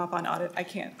have come up on audit, I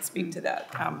can't speak to that.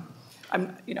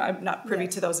 I'm not privy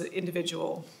to those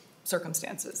individual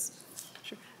circumstances.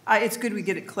 Sure. It's good we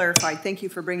get it clarified. Thank you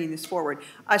for bringing this forward.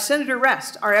 Senator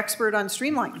Rest, our expert on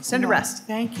streamlining. Senator Rest.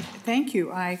 Thank you. Thank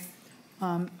you. I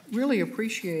really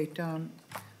appreciate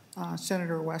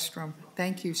Senator Westrom.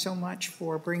 Thank you so much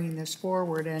for bringing this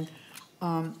forward. And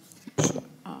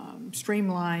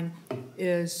Streamline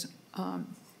is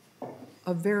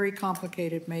a very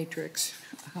complicated matrix,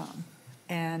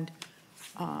 and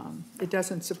it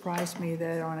doesn't surprise me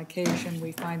that on occasion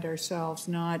we find ourselves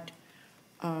not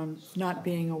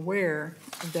being aware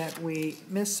that we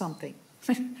missed something.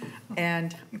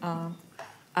 And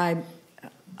I'm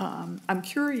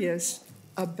curious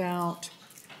about,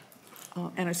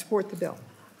 and I support the bill.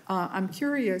 I'm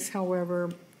curious,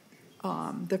 however,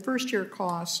 the first year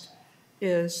cost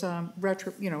is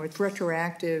it's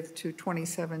retroactive to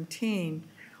 2017.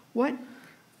 What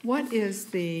is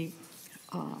the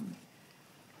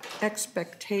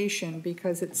expectation?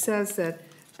 Because it says that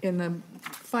in the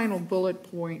final bullet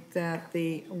point that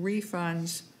the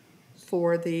refunds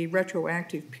for the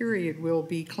retroactive period will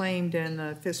be claimed in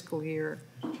the fiscal year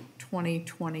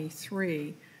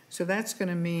 2023. So that's going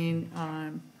to mean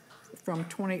from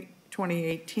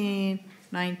 2018,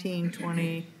 19,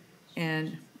 20,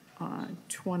 and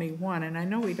 21. And I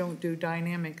know we don't do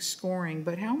dynamic scoring,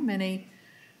 but how many,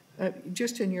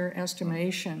 just in your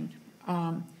estimation,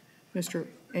 Mr.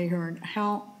 Ahern,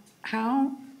 how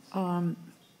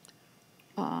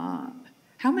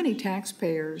how many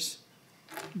taxpayers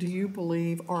do you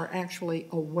believe are actually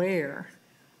aware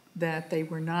that they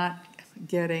were not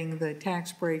getting the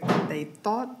tax break that they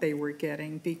thought they were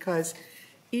getting? Because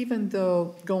even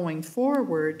though going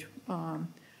forward,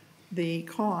 the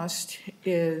cost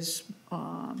is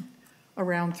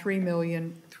around $3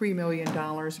 million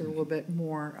or a little bit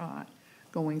more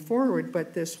going forward,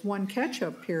 but this one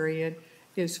catch-up period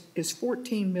is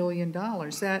 $14 million.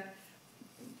 That,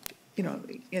 you know,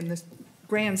 in the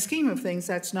grand scheme of things,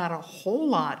 that's not a whole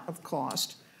lot of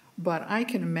cost, but I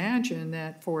can imagine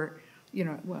that for, you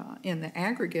know, well, in the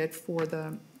aggregate for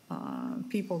the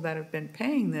people that have been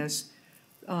paying this,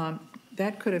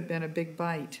 that could have been a big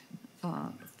bite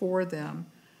for them.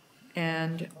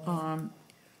 And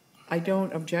I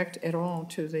don't object at all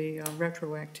to the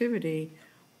retroactivity,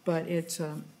 but it's,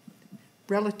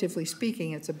 relatively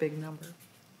speaking, it's a big number.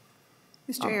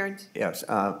 Mr. Aaron's. Yes,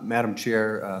 Madam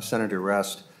Chair, Senator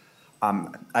Rest,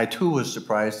 I too was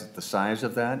surprised at the size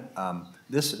of that.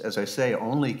 This, as I say,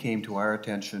 only came to our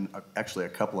attention actually a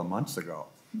couple of months ago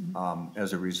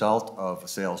as a result of a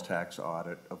sales tax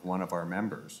audit of one of our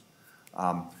members.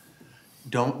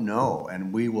 Don't know,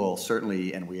 and we will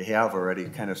certainly, and we have already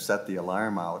kind of set the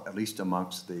alarm out, at least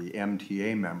amongst the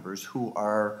MTA members, who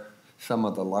are some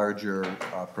of the larger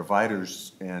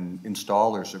providers and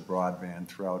installers of broadband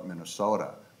throughout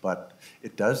Minnesota. But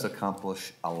it does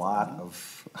accomplish a lot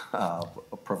of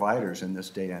providers in this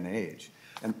day and age.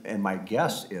 And my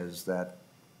guess is that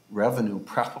revenue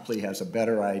probably has a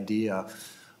better idea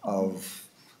of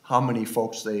how many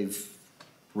folks they've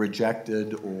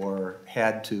rejected or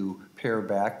had to pare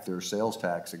back their sales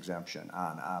tax exemption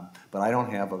on. But I don't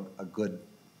have a good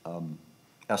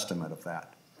estimate of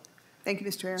that. Thank you,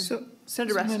 Mr. Aaron.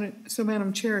 Senator Rest. So,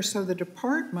 Madam Chair, so the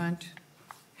department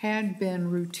had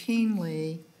been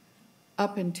routinely,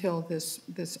 up until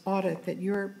this audit that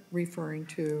you're referring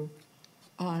to,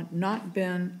 not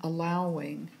been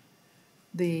allowing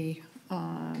the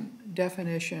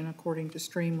definition according to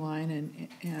Streamline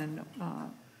and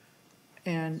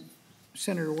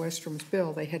Senator Westrom's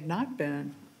bill. They had not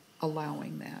been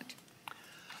allowing that.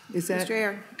 Is that, Mr.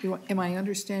 Aaron. am I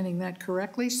understanding that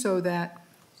correctly, so that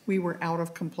we were out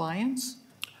of compliance?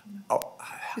 Oh,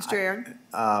 Mr. Aaron.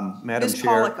 Madam Ms. Chair.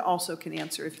 Pollock also can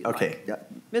answer if you like. Okay. Yeah.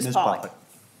 Ms. Pollock.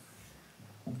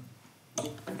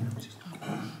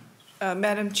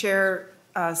 Madam Chair,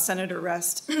 Senator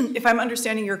Rest, if I'm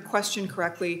understanding your question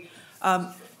correctly,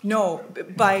 no,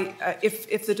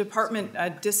 if the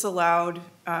department disallowed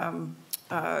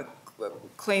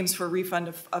claims for refund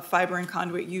of fiber and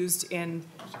conduit used in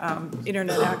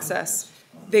internet access,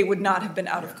 they would not have been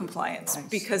out of compliance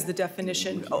because the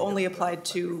definition only applied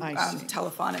to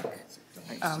telephonic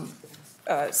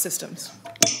systems.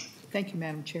 Thank you,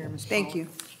 Madam Chair. Ms. Thank you.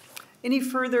 Any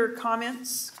further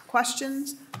comments,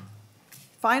 questions?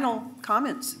 Final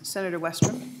comments, Senator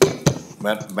Westrom.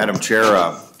 Madam Chair,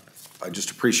 I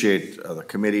just appreciate the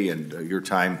committee and your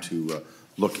time to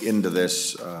look into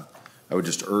this. I would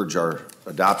just urge our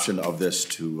adoption of this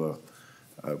to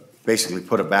basically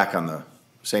put it back on the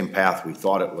same path we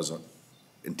thought it was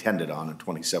intended on in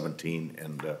 2017,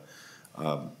 and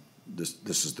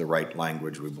this is the right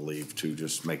language, we believe, to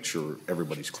just make sure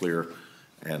everybody's clear,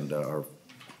 and our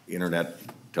internet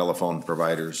telephone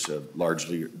providers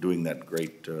largely doing that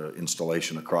great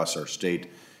installation across our state,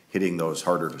 hitting those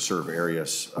harder to serve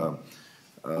areas.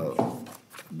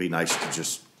 Be nice to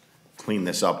just clean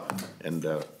this up and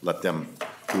let them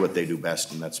do what they do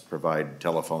best, and that's provide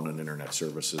telephone and internet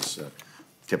services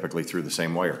typically through the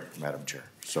same wire, Madam Chair.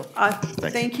 So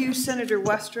thank you, Senator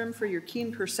Westrom, for your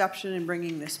keen perception in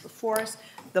bringing this before us.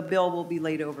 The bill will be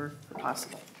laid over for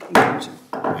possible inclusion.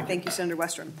 Thank you, Senator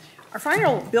Westrom. Our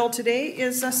final bill today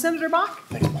is Senator Bach.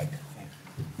 Thanks, Mike.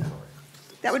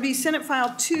 That would be Senate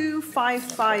File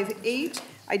 2558.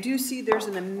 I do see there's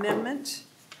an amendment,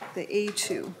 the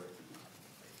A2.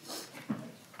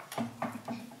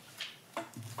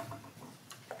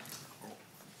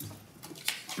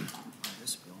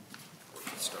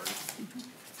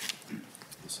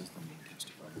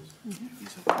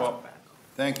 Well,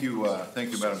 thank you,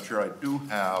 Madam Chair. I do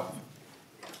have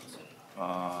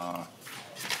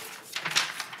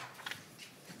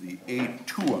the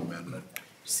A2 amendment.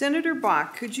 Senator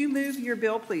Bach, could you move your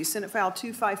bill, please? Senate File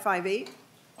 2558.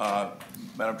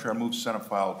 Madam Chair, I move Senate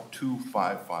File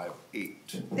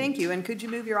 2558. Thank you. And could you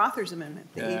move your author's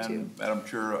amendment, the A2? And Madam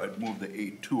Chair, I'd move the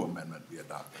A2 amendment be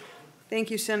adopted. Thank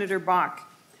you, Senator Bach.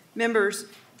 Members,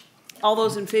 all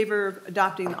those in favor of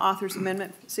adopting the author's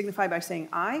amendment signify by saying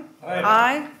aye. Aye.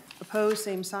 Aye. Opposed,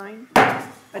 same sign.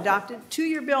 Adopted.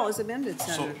 Two-year bill is amended,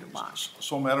 Senator Bach.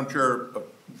 So, Madam Chair,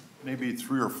 maybe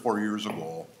 3 or 4 years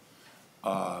ago,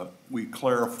 we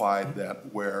clarified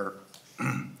that where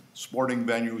sporting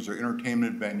venues or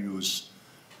entertainment venues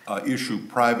issue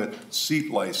private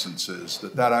seat licenses,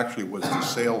 that actually was the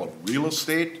sale of real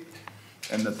estate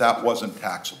and that wasn't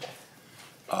taxable.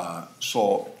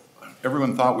 So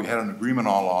everyone thought we had an agreement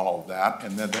on all of that,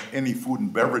 and that any food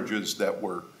and beverages that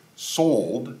were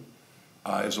sold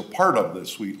as a part of the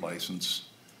suite license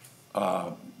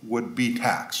would be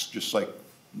taxed, just like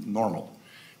normal.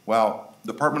 Well,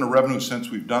 Department of Revenue, since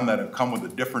we've done that, have come with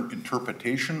a different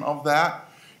interpretation of that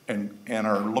and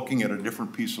are looking at a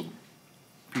different piece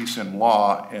in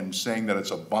law and saying that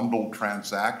it's a bundled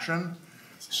transaction.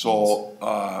 So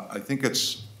I think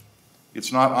it's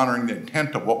not honoring the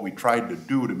intent of what we tried to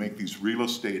do to make these real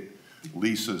estate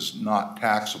leases not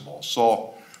taxable.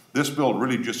 So this bill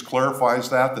really just clarifies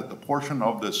that the portion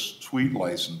of this suite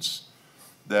license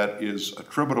that is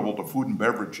attributable to food and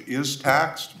beverage is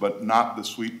taxed, but not the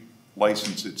suite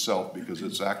license itself, because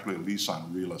it's actually a lease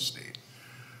on real estate.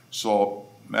 So,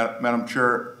 Madam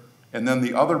Chair, and then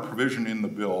the other provision in the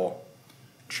bill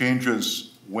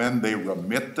changes when they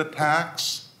remit the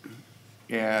tax,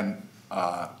 and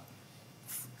for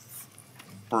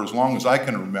as long as I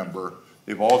can remember,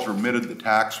 they've always remitted the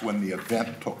tax when the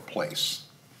event took place.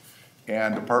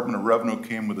 And Department of Revenue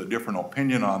came with a different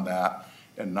opinion on that,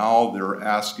 and now they're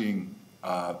asking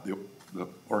the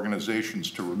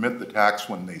organizations to remit the tax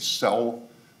when they sell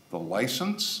the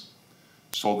license.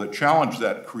 So the challenge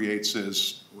that creates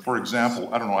is, for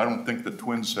example, I don't think the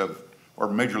Twins have, or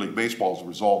Major League Baseball has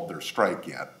resolved their strike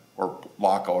yet, or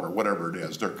lockout, or whatever it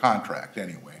is, their contract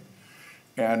anyway.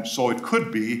 And so it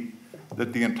could be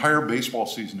that the entire baseball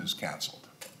season is canceled.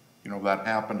 You know, that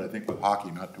happened, I think, with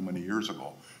hockey not too many years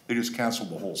ago. They just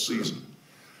canceled the whole season.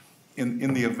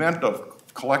 In the event of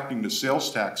collecting the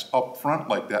sales tax up front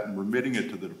like that and remitting it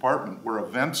to the department, where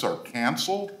events are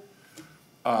canceled,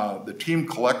 the team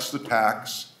collects the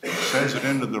tax, sends it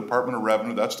into the Department of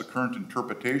Revenue. That's the current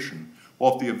interpretation.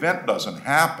 Well, if the event doesn't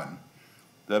happen,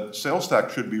 the sales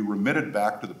tax should be remitted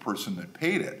back to the person that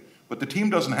paid it. But the team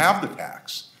doesn't have the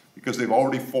tax because they've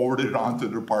already forwarded it on to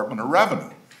the Department of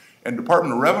Revenue. And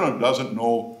Department of Revenue doesn't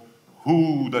know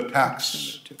who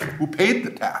paid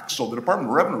the tax. So the Department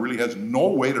of Revenue really has no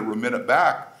way to remit it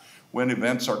back when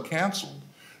events are canceled.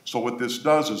 So what this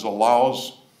does is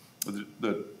allows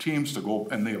the teams to go,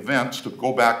 and the events to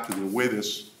go back to the way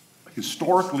this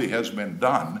historically has been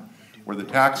done, where the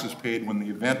tax is paid when the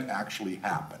event actually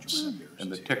happens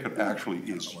and the ticket actually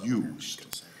is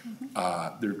used.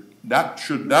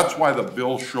 That's why the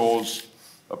bill shows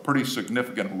a pretty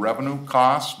significant revenue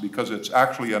cost, because it's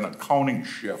actually an accounting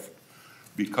shift,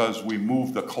 because we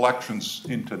move the collections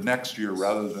into next year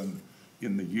rather than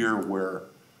in the year where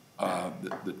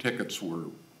the tickets were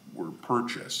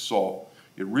purchased. So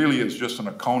it really is just an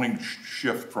accounting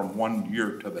shift from one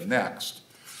year to the next.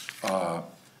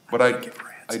 But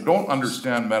I don't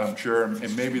understand, Madam Chair,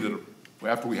 and maybe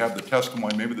after we have the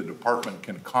testimony, maybe the department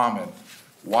can comment,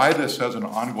 why this has an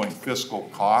ongoing fiscal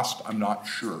cost. I'm not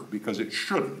sure, because it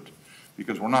shouldn't,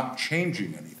 because we're not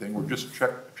changing anything. We're just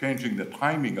changing the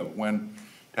timing of when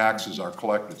taxes are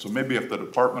collected. So maybe if the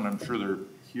department, I'm sure they're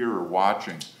here or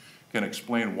watching, can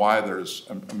explain why there's,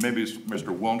 maybe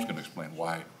Mr. Wilms can explain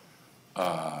why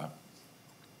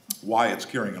it's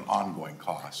carrying an ongoing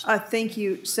cost. Thank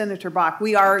you, Senator Bach.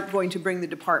 We are going to bring the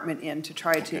department in to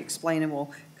try to explain, and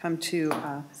we'll come to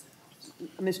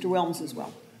Mr. Wilms as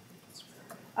well.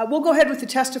 We'll go ahead with the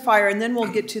testifier, and then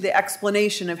we'll get to the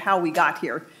explanation of how we got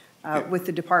here with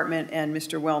the department and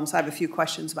Mr. Wilms. I have a few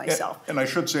questions myself. And I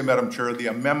should say, Madam Chair, the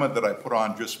amendment that I put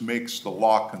on just makes the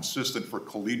law consistent for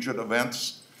collegiate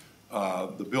events.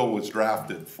 The bill was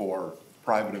drafted for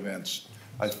private events.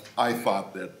 I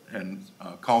thought that, and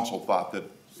council thought that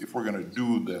if we're going to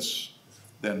do this,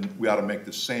 then we ought to make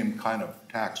the same kind of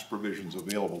tax provisions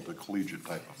available to collegiate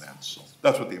type events. So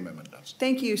that's what the amendment does.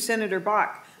 Thank you, Senator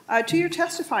Bach. To your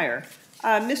testifier,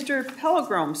 Mr.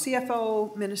 Pellegrom,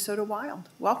 CFO, Minnesota Wild.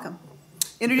 Welcome.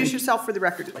 Introduce yourself for the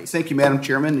record, please. Thank you, Madam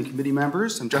Chairman and committee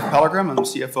members. I'm Jeff Pellegrom. I'm the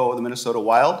CFO of the Minnesota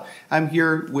Wild. I'm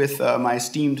here with my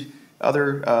esteemed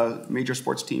other major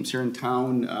sports teams here in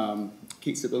town.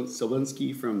 Kate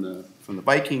Selinsky from the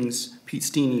Vikings, Pete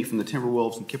Steeney from the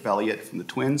Timberwolves, and Kip Elliott from the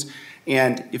Twins.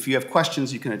 And if you have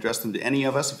questions, you can address them to any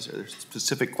of us if there's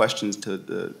specific questions to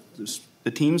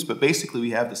the teams. But basically,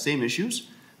 we have the same issues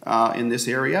in this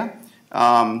area.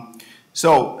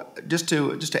 So just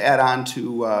to add on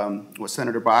to what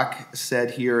Senator Bach said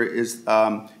here is,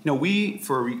 we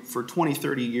for 20,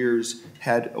 30 years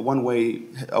had a way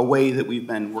that we've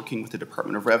been working with the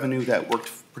Department of Revenue that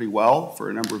worked pretty well for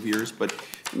a number of years. But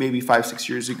maybe 5-6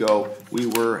 years ago, we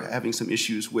were having some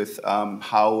issues with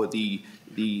how the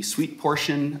suite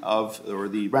portion of, or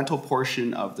the rental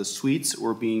portion of the suites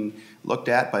were being looked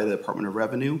at by the Department of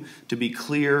Revenue. To be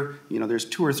clear, there's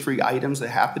 2 or 3 items that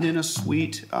happen in a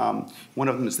suite. One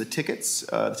of them is the tickets.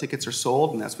 The tickets are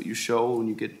sold, and that's what you show when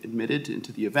you get admitted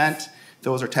into the event.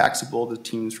 Those are taxable. The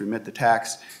teams remit the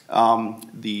tax.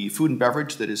 The food and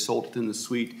beverage that is sold within the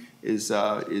suite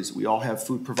is we all have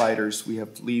food providers. We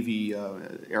have Levy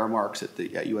Aramarks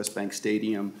at US Bank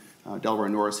Stadium, Delaware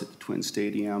Norris at the Twin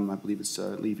Stadium. I believe it's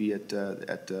Levy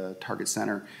at Target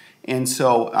Center. And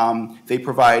so they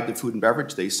provide the food and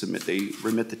beverage. They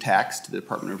remit the tax to the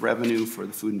Department of Revenue for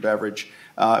the food and beverage.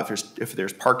 If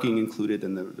there's parking included,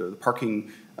 then the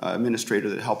parking administrator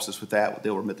that helps us with that,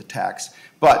 they'll remit the tax.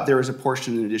 But there is a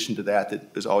portion in addition to that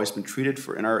that has always been treated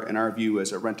in our view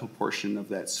as a rental portion of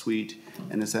that suite.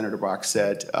 And as Senator Brock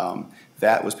said,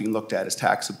 that was being looked at as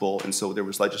taxable. And so there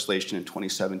was legislation in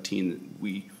 2017 that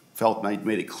we felt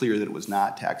made it clear that it was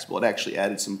not taxable. It actually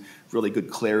added some really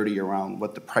good clarity around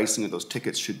what the pricing of those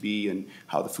tickets should be and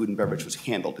how the food and beverage was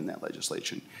handled in that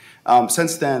legislation.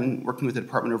 Since then, working with the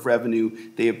Department of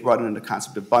Revenue, they have brought in the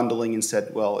concept of bundling and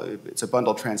said, well, it's a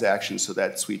bundled transaction, so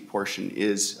that suite portion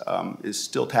is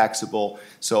still taxable.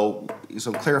 So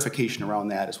some clarification around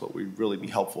that is what would really be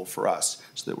helpful for us,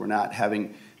 so that we're not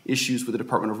having issues with the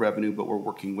Department of Revenue, but we're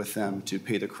working with them to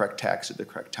pay the correct tax at the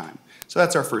correct time. So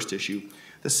that's our first issue.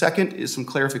 The second is some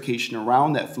clarification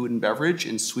around that food and beverage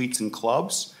in suites and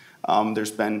clubs. There's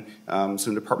been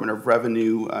some Department of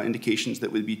Revenue indications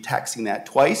that we'd be taxing that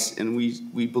twice, and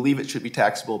we believe it should be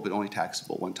taxable, but only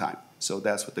taxable one time. So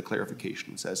that's what the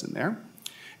clarification says in there.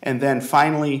 And then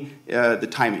finally, the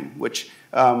timing, which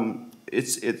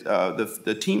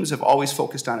the teams have always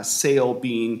focused on a sale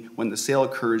being when the sale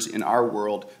occurs in our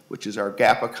world, which is our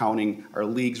GAAP accounting. Our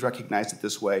leagues recognize it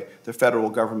this way. The federal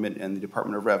government and the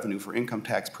Department of Revenue for income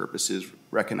tax purposes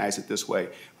recognize it this way,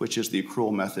 which is the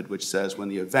accrual method, which says when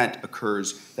the event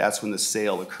occurs, that's when the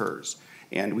sale occurs.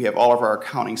 And we have all of our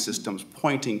accounting systems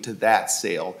pointing to that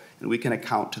sale, and we can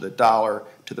account to the dollar,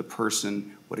 to the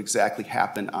person, what exactly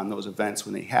happened on those events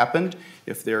when they happened.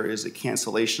 If there is a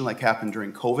cancellation like happened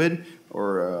during COVID,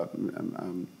 or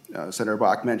Senator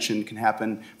Bach mentioned can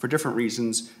happen for different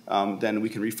reasons, then we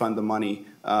can refund the money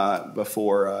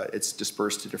before it's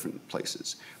dispersed to different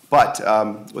places. But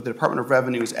what the Department of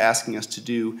Revenue is asking us to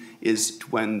do is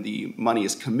when the money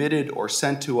is committed or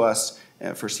sent to us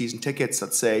for season tickets,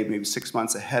 let's say maybe 6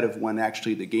 months ahead of when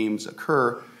actually the games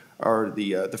occur, or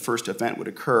the first event would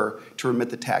occur, to remit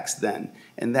the tax then.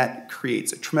 And that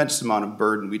creates a tremendous amount of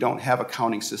burden. We don't have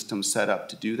accounting systems set up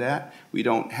to do that. We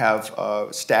don't have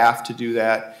staff to do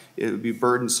that. It would be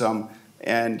burdensome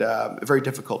and very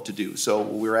difficult to do. So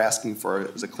what we're asking for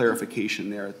is a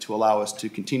clarification there to allow us to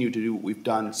continue to do what we've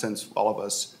done since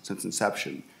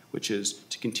inception, which is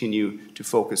to continue to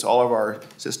focus all of our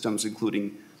systems,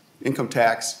 including income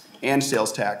tax and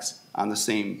sales tax, on the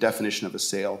same definition of a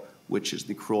sale, which is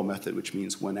the accrual method, which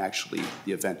means when actually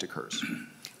the event occurs.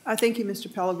 Thank you,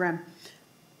 Mr. Pellegrin.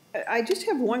 I just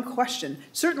have one question.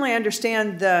 Certainly I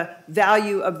understand the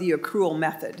value of the accrual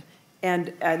method,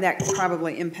 and that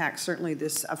probably impacts certainly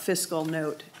this fiscal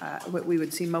note, what we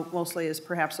would see mostly as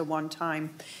perhaps a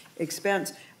one-time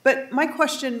expense. But my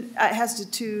question has to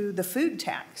do the food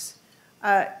tax.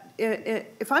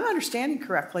 If I'm understanding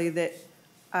correctly, that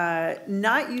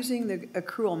not using the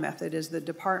accrual method as the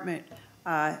department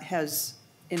has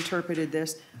interpreted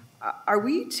this, are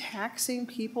we taxing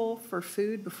people for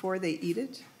food before they eat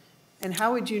it? And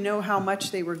how would you know how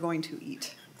much they were going to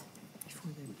eat?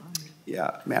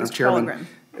 Yeah, Madam Chairman,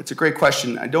 it's a great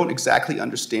question. I don't exactly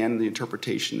understand the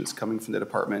interpretation that's coming from the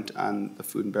department on the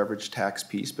food and beverage tax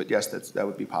piece, but yes, that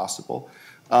would be possible.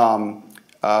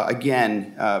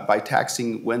 Again, by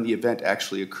taxing when the event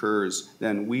actually occurs,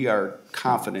 then we are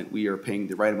confident we are paying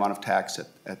the right amount of tax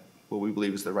at what we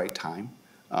believe is the right time.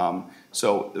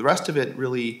 So the rest of it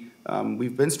really,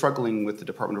 we've been struggling with the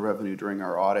Department of Revenue during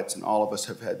our audits, and all of us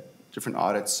have had different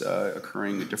audits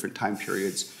occurring at different time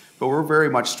periods. But we're very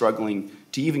much struggling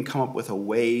to even come up with a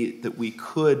way that we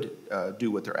could do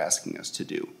what they're asking us to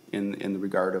do in the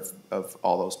regard of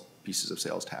all those pieces of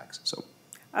sales tax. So.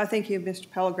 Thank you, Mr.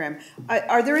 Pellegrin.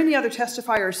 Are there any other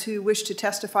testifiers who wish to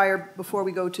testify before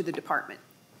we go to the department?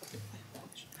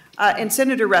 And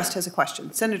Senator Rest has a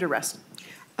question. Senator Rest.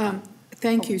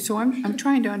 Thank you. So I'm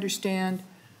trying to understand,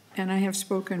 and I have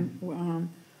spoken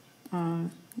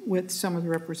with some of the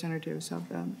representatives of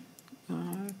the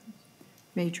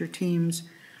major teams.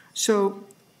 So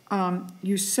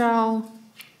you sell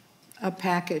a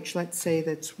package, let's say,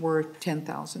 that's worth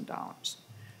 $10,000.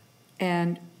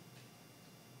 And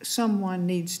someone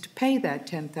needs to pay that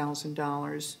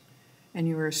 $10,000, and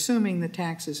you're assuming the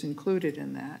tax is included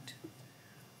in that.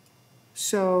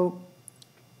 So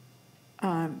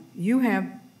you have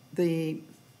the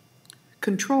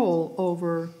control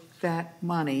over that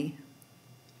money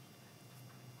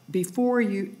before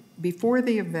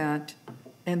the event,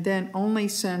 and then only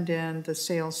send in the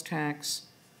sales tax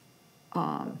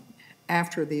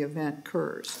after the event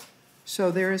occurs.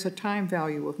 So there is a time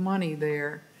value of money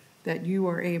there that you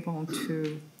are able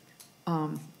to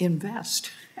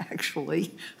invest,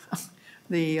 actually,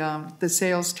 the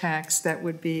sales tax that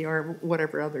would be, or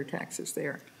whatever other tax is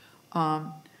there.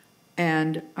 Do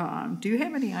you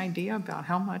have any idea about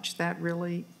how much that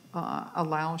really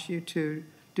allows you to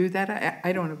do that?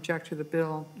 I don't object to the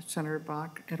bill, Senator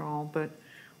Bach, at all, but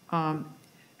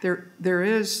there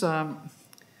is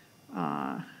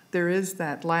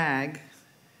that lag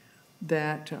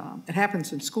that it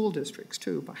happens in school districts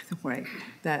too, by the way.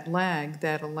 That lag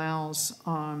that allows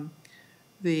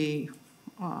the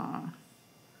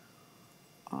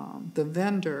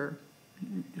vendor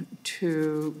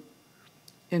to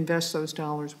invest those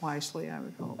dollars wisely, I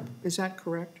would hope. Is that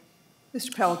correct?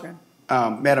 Mr. Pellegrin.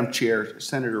 Madam Chair,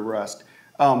 Senator Rust,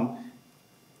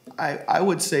 I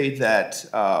would say that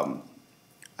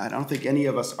I don't think any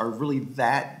of us are really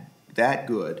that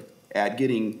good at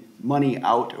getting money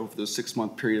out over the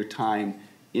 6-month period of time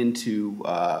into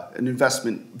an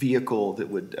investment vehicle that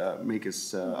would make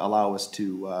us allow us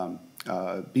to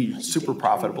be super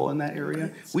profitable in that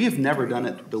area. We have never done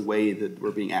it the way that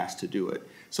we're being asked to do it.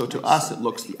 So to us, it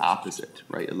looks the opposite,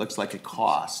 right? It looks like a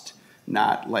cost,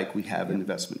 not like we have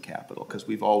investment capital, because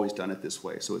we've always done it this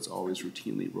way. So it's always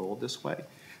routinely rolled this way.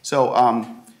 So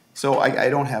I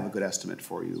don't have a good estimate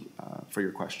for you for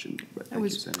your question, but thank you,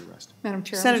 Senator Rust. Madam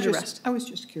Chair, Senator Rust. I was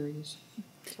just curious.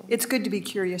 So. It's good to be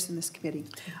curious in this committee.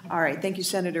 All right, thank you,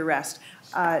 Senator Rust.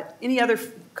 Any other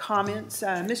comments?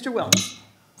 Mr. Wilms.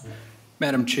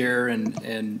 Madam Chair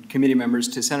and committee members,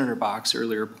 to Senator Bach's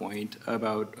earlier point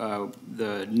about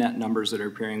the net numbers that are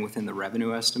appearing within the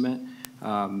revenue estimate,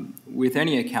 with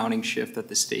any accounting shift that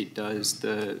the state does,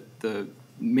 the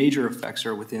major effects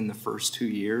are within the first 2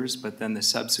 years, but then the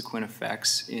subsequent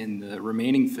effects in the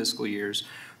remaining fiscal years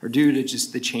are due to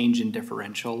just the change in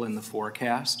differential in the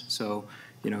forecast. So,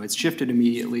 you know, it's shifted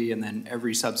immediately, and then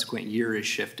every subsequent year is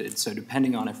shifted. So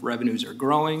depending on if revenues are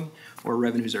growing or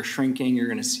revenues are shrinking, you're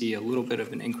going to see a little bit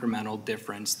of an incremental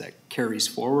difference that carries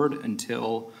forward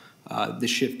until the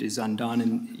shift is undone.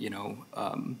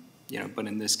 And but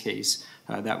in this case,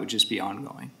 that would just be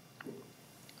ongoing.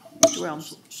 Mr.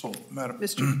 Wilms. So, Madam.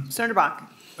 Senator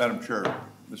Bach. Madam Chair,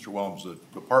 Mr. Wilms, the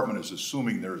department is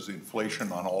assuming there's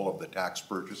inflation on all of the tax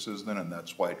purchases then, and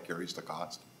that's why it carries the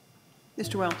cost?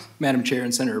 Mr. Wilms. Madam Chair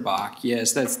and Senator Bach,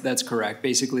 yes, that's correct.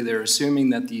 Basically, they're assuming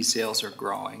that these sales are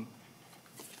growing.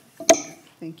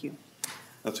 Thank you.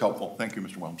 That's helpful. Thank you,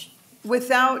 Mr. Wilms.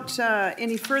 Without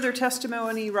any further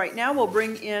testimony right now, we'll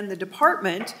bring in the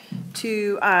department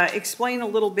to explain a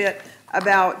little bit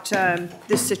about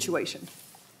this situation.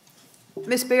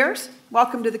 Ms. Bears,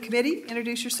 welcome to the committee.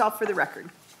 Introduce yourself for the record.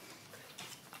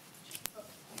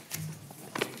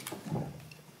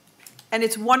 And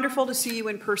it's wonderful to see you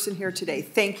in person here today.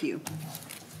 Thank you.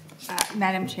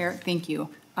 Madam Chair, thank you.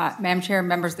 Madam Chair,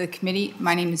 members of the committee,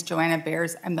 my name is Joanna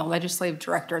Bears. I'm the Legislative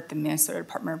Director at the Minnesota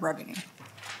Department of Revenue.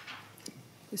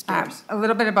 Ms. Bears. A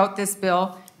little bit about this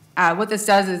bill. What this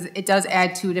does is it does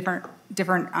add two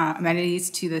different amenities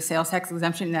to the sales tax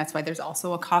exemption, and that's why there's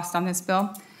also a cost on this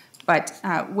bill. But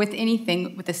with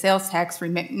anything, with the sales tax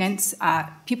remittance,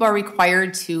 people are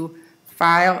required to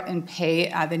file and pay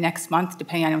the next month,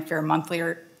 depending on if you're a monthly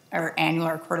or annual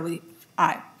or quarterly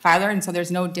filer. And so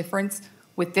there's no difference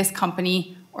with this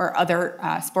company or other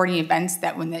sporting events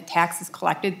that when the tax is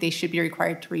collected, they should be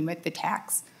required to remit the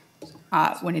tax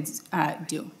when it's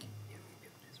due.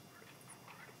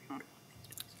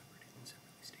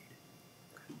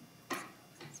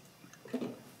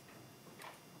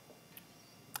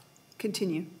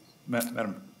 Continue.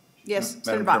 Madam. Yes,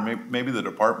 Madam Senator Chair, maybe the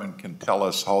department can tell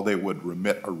us how they would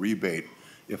remit a rebate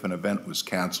if an event was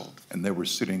canceled and they were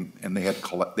sitting and they had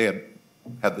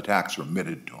had the tax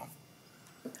remitted to them.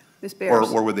 Ms.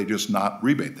 Bears. Or would they just not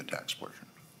rebate the tax portion?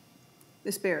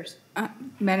 Ms. Bears.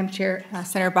 Madam Chair,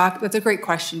 Senator Bach, that's a great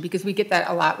question because we get that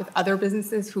a lot with other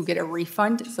businesses who get a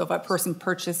refund. So if a person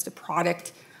purchased a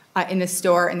product in the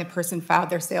store and the person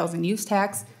filed their sales and use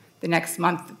tax, the next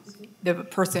month the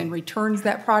person returns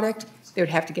that product, they would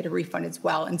have to get a refund as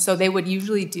well. And so they would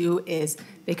usually do is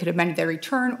they could amend their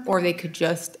return or they could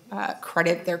just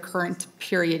credit their current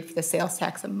period for the sales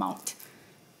tax amount.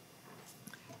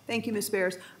 Thank you, Ms.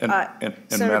 Bears. And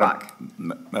Senator Bach.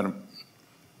 Madam,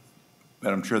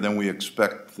 Madam Chair, then we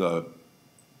expect the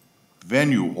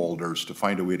venue holders to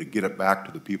find a way to get it back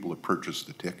to the people that purchased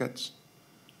the tickets?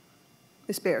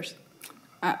 Ms. Bears?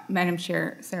 Madam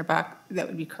Chair, Senator Bach, that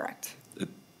would be correct. It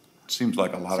seems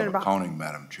like a lot Senator of Bach. accounting,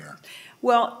 Madam Chair.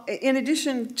 Well, in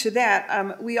addition to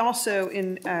that, we also,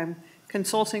 in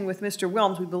consulting with Mr.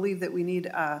 Wilms, we believe that we need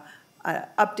an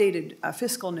updated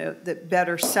fiscal note that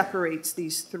better separates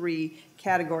these three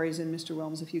categories. And Mr.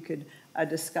 Wilms, if you could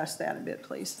discuss that a bit,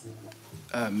 please.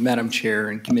 Madam Chair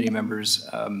and committee members,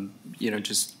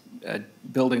 just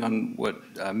building on what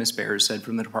Ms. Bears said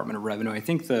from the Department of Revenue, I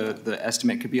think the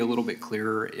estimate could be a little bit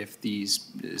clearer if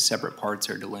these separate parts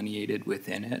are delineated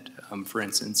within it. For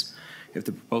instance, if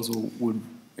the proposal would,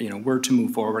 were to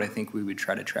move forward, I think we would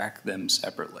try to track them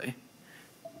separately.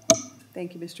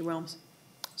 Thank you, Mr. Wilms.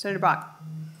 Senator Bach,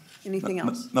 anything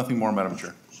else? Nothing more, Madam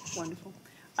Chair. Wonderful.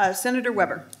 Senator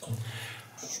Weber.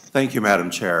 Thank you,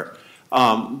 Madam Chair.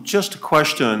 Just a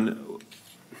question.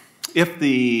 If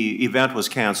the event was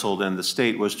canceled and the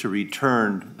state was to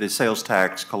return the sales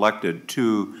tax collected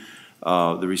to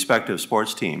the respective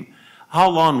sports team, how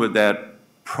long would that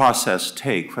process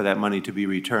take for that money to be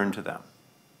returned to them?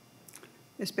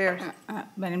 Ms. Bears.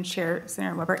 Madam Chair,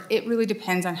 Senator Weber, it really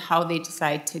depends on how they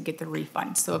decide to get the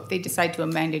refund. So if they decide to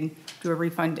amend and do a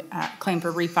refund, claim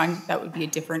for refund, that would be a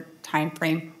different time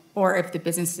frame. Or if the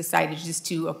business decided to just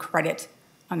do a credit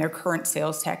on their current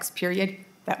sales tax period,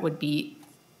 that would be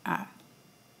a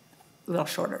little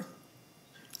shorter.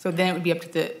 So then it would be up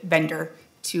to the vendor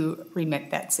to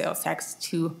remit that sales tax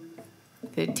to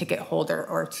the ticket holder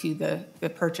or to the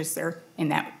purchaser,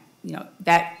 and that,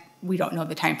 that we don't know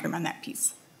the time frame on that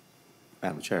piece.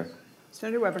 Madam Chair.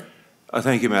 Senator Weber.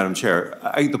 Thank you, Madam Chair.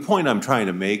 The point I'm trying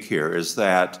to make here is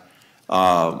that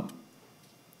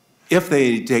if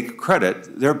they take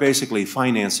credit, they're basically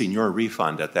financing your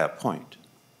refund at that point,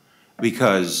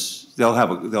 because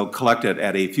they'll collect it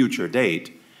at a future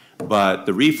date, but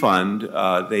the refund,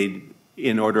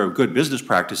 in order of good business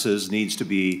practices, needs to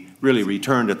be really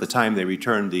returned at the time they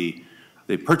return the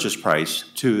purchase price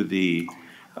to the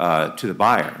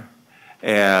buyer.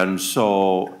 And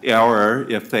so, or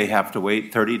if they have to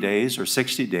wait 30 days or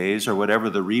 60 days or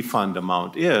whatever the refund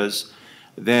amount is,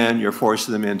 then you're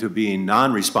forcing them into being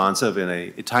non-responsive in a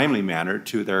timely manner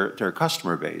to their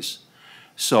customer base.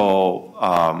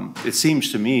 So it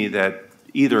seems to me that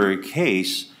either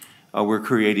case, we're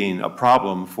creating a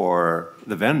problem for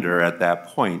the vendor at that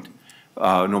point,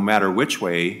 no matter which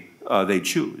way they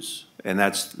choose. And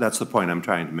that's the point I'm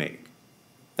trying to make.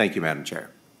 Thank you, Madam Chair.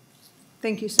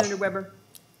 Thank you, Senator Weber.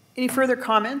 Any further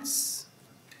comments?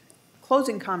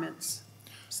 Closing comments?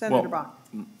 Senator Bach.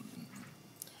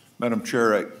 Madam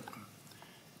Chair,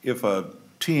 if a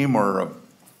team or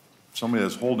somebody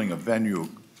that's holding a venue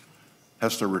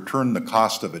has to return the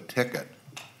cost of a ticket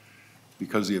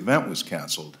because the event was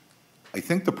canceled, I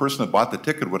think the person that bought the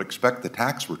ticket would expect the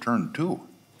tax returned too.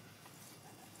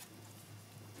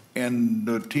 And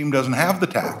the team doesn't have the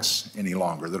tax any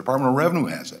longer. The Department of Revenue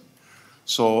has it.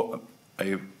 So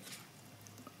I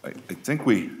think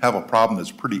we have a problem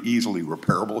that's pretty easily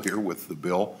repairable here with the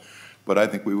bill, but I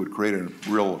think we would create a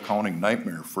real accounting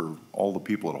nightmare for all the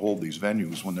people that hold these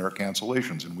venues when there are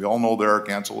cancellations. And we all know there are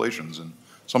cancellations, and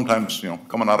sometimes,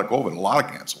 coming out of COVID, a lot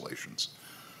of cancellations.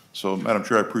 So, Madam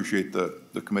Chair, I appreciate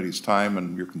the committee's time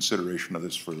and your consideration of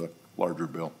this for the larger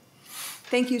bill.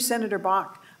 Thank you, Senator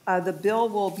Bach. The bill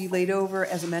will be laid over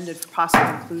as amended for possible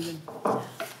inclusion.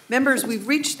 Members, we've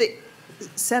reached the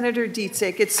Senator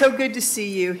Dietzig. It's so good to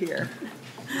see you here.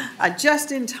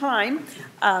 Just in time.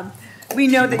 We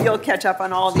know that you'll catch up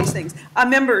on all of these things.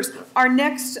 Members, our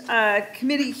next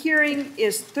committee hearing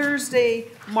is Thursday,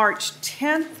 March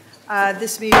 10th.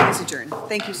 This meeting is adjourned.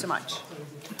 Thank you so much.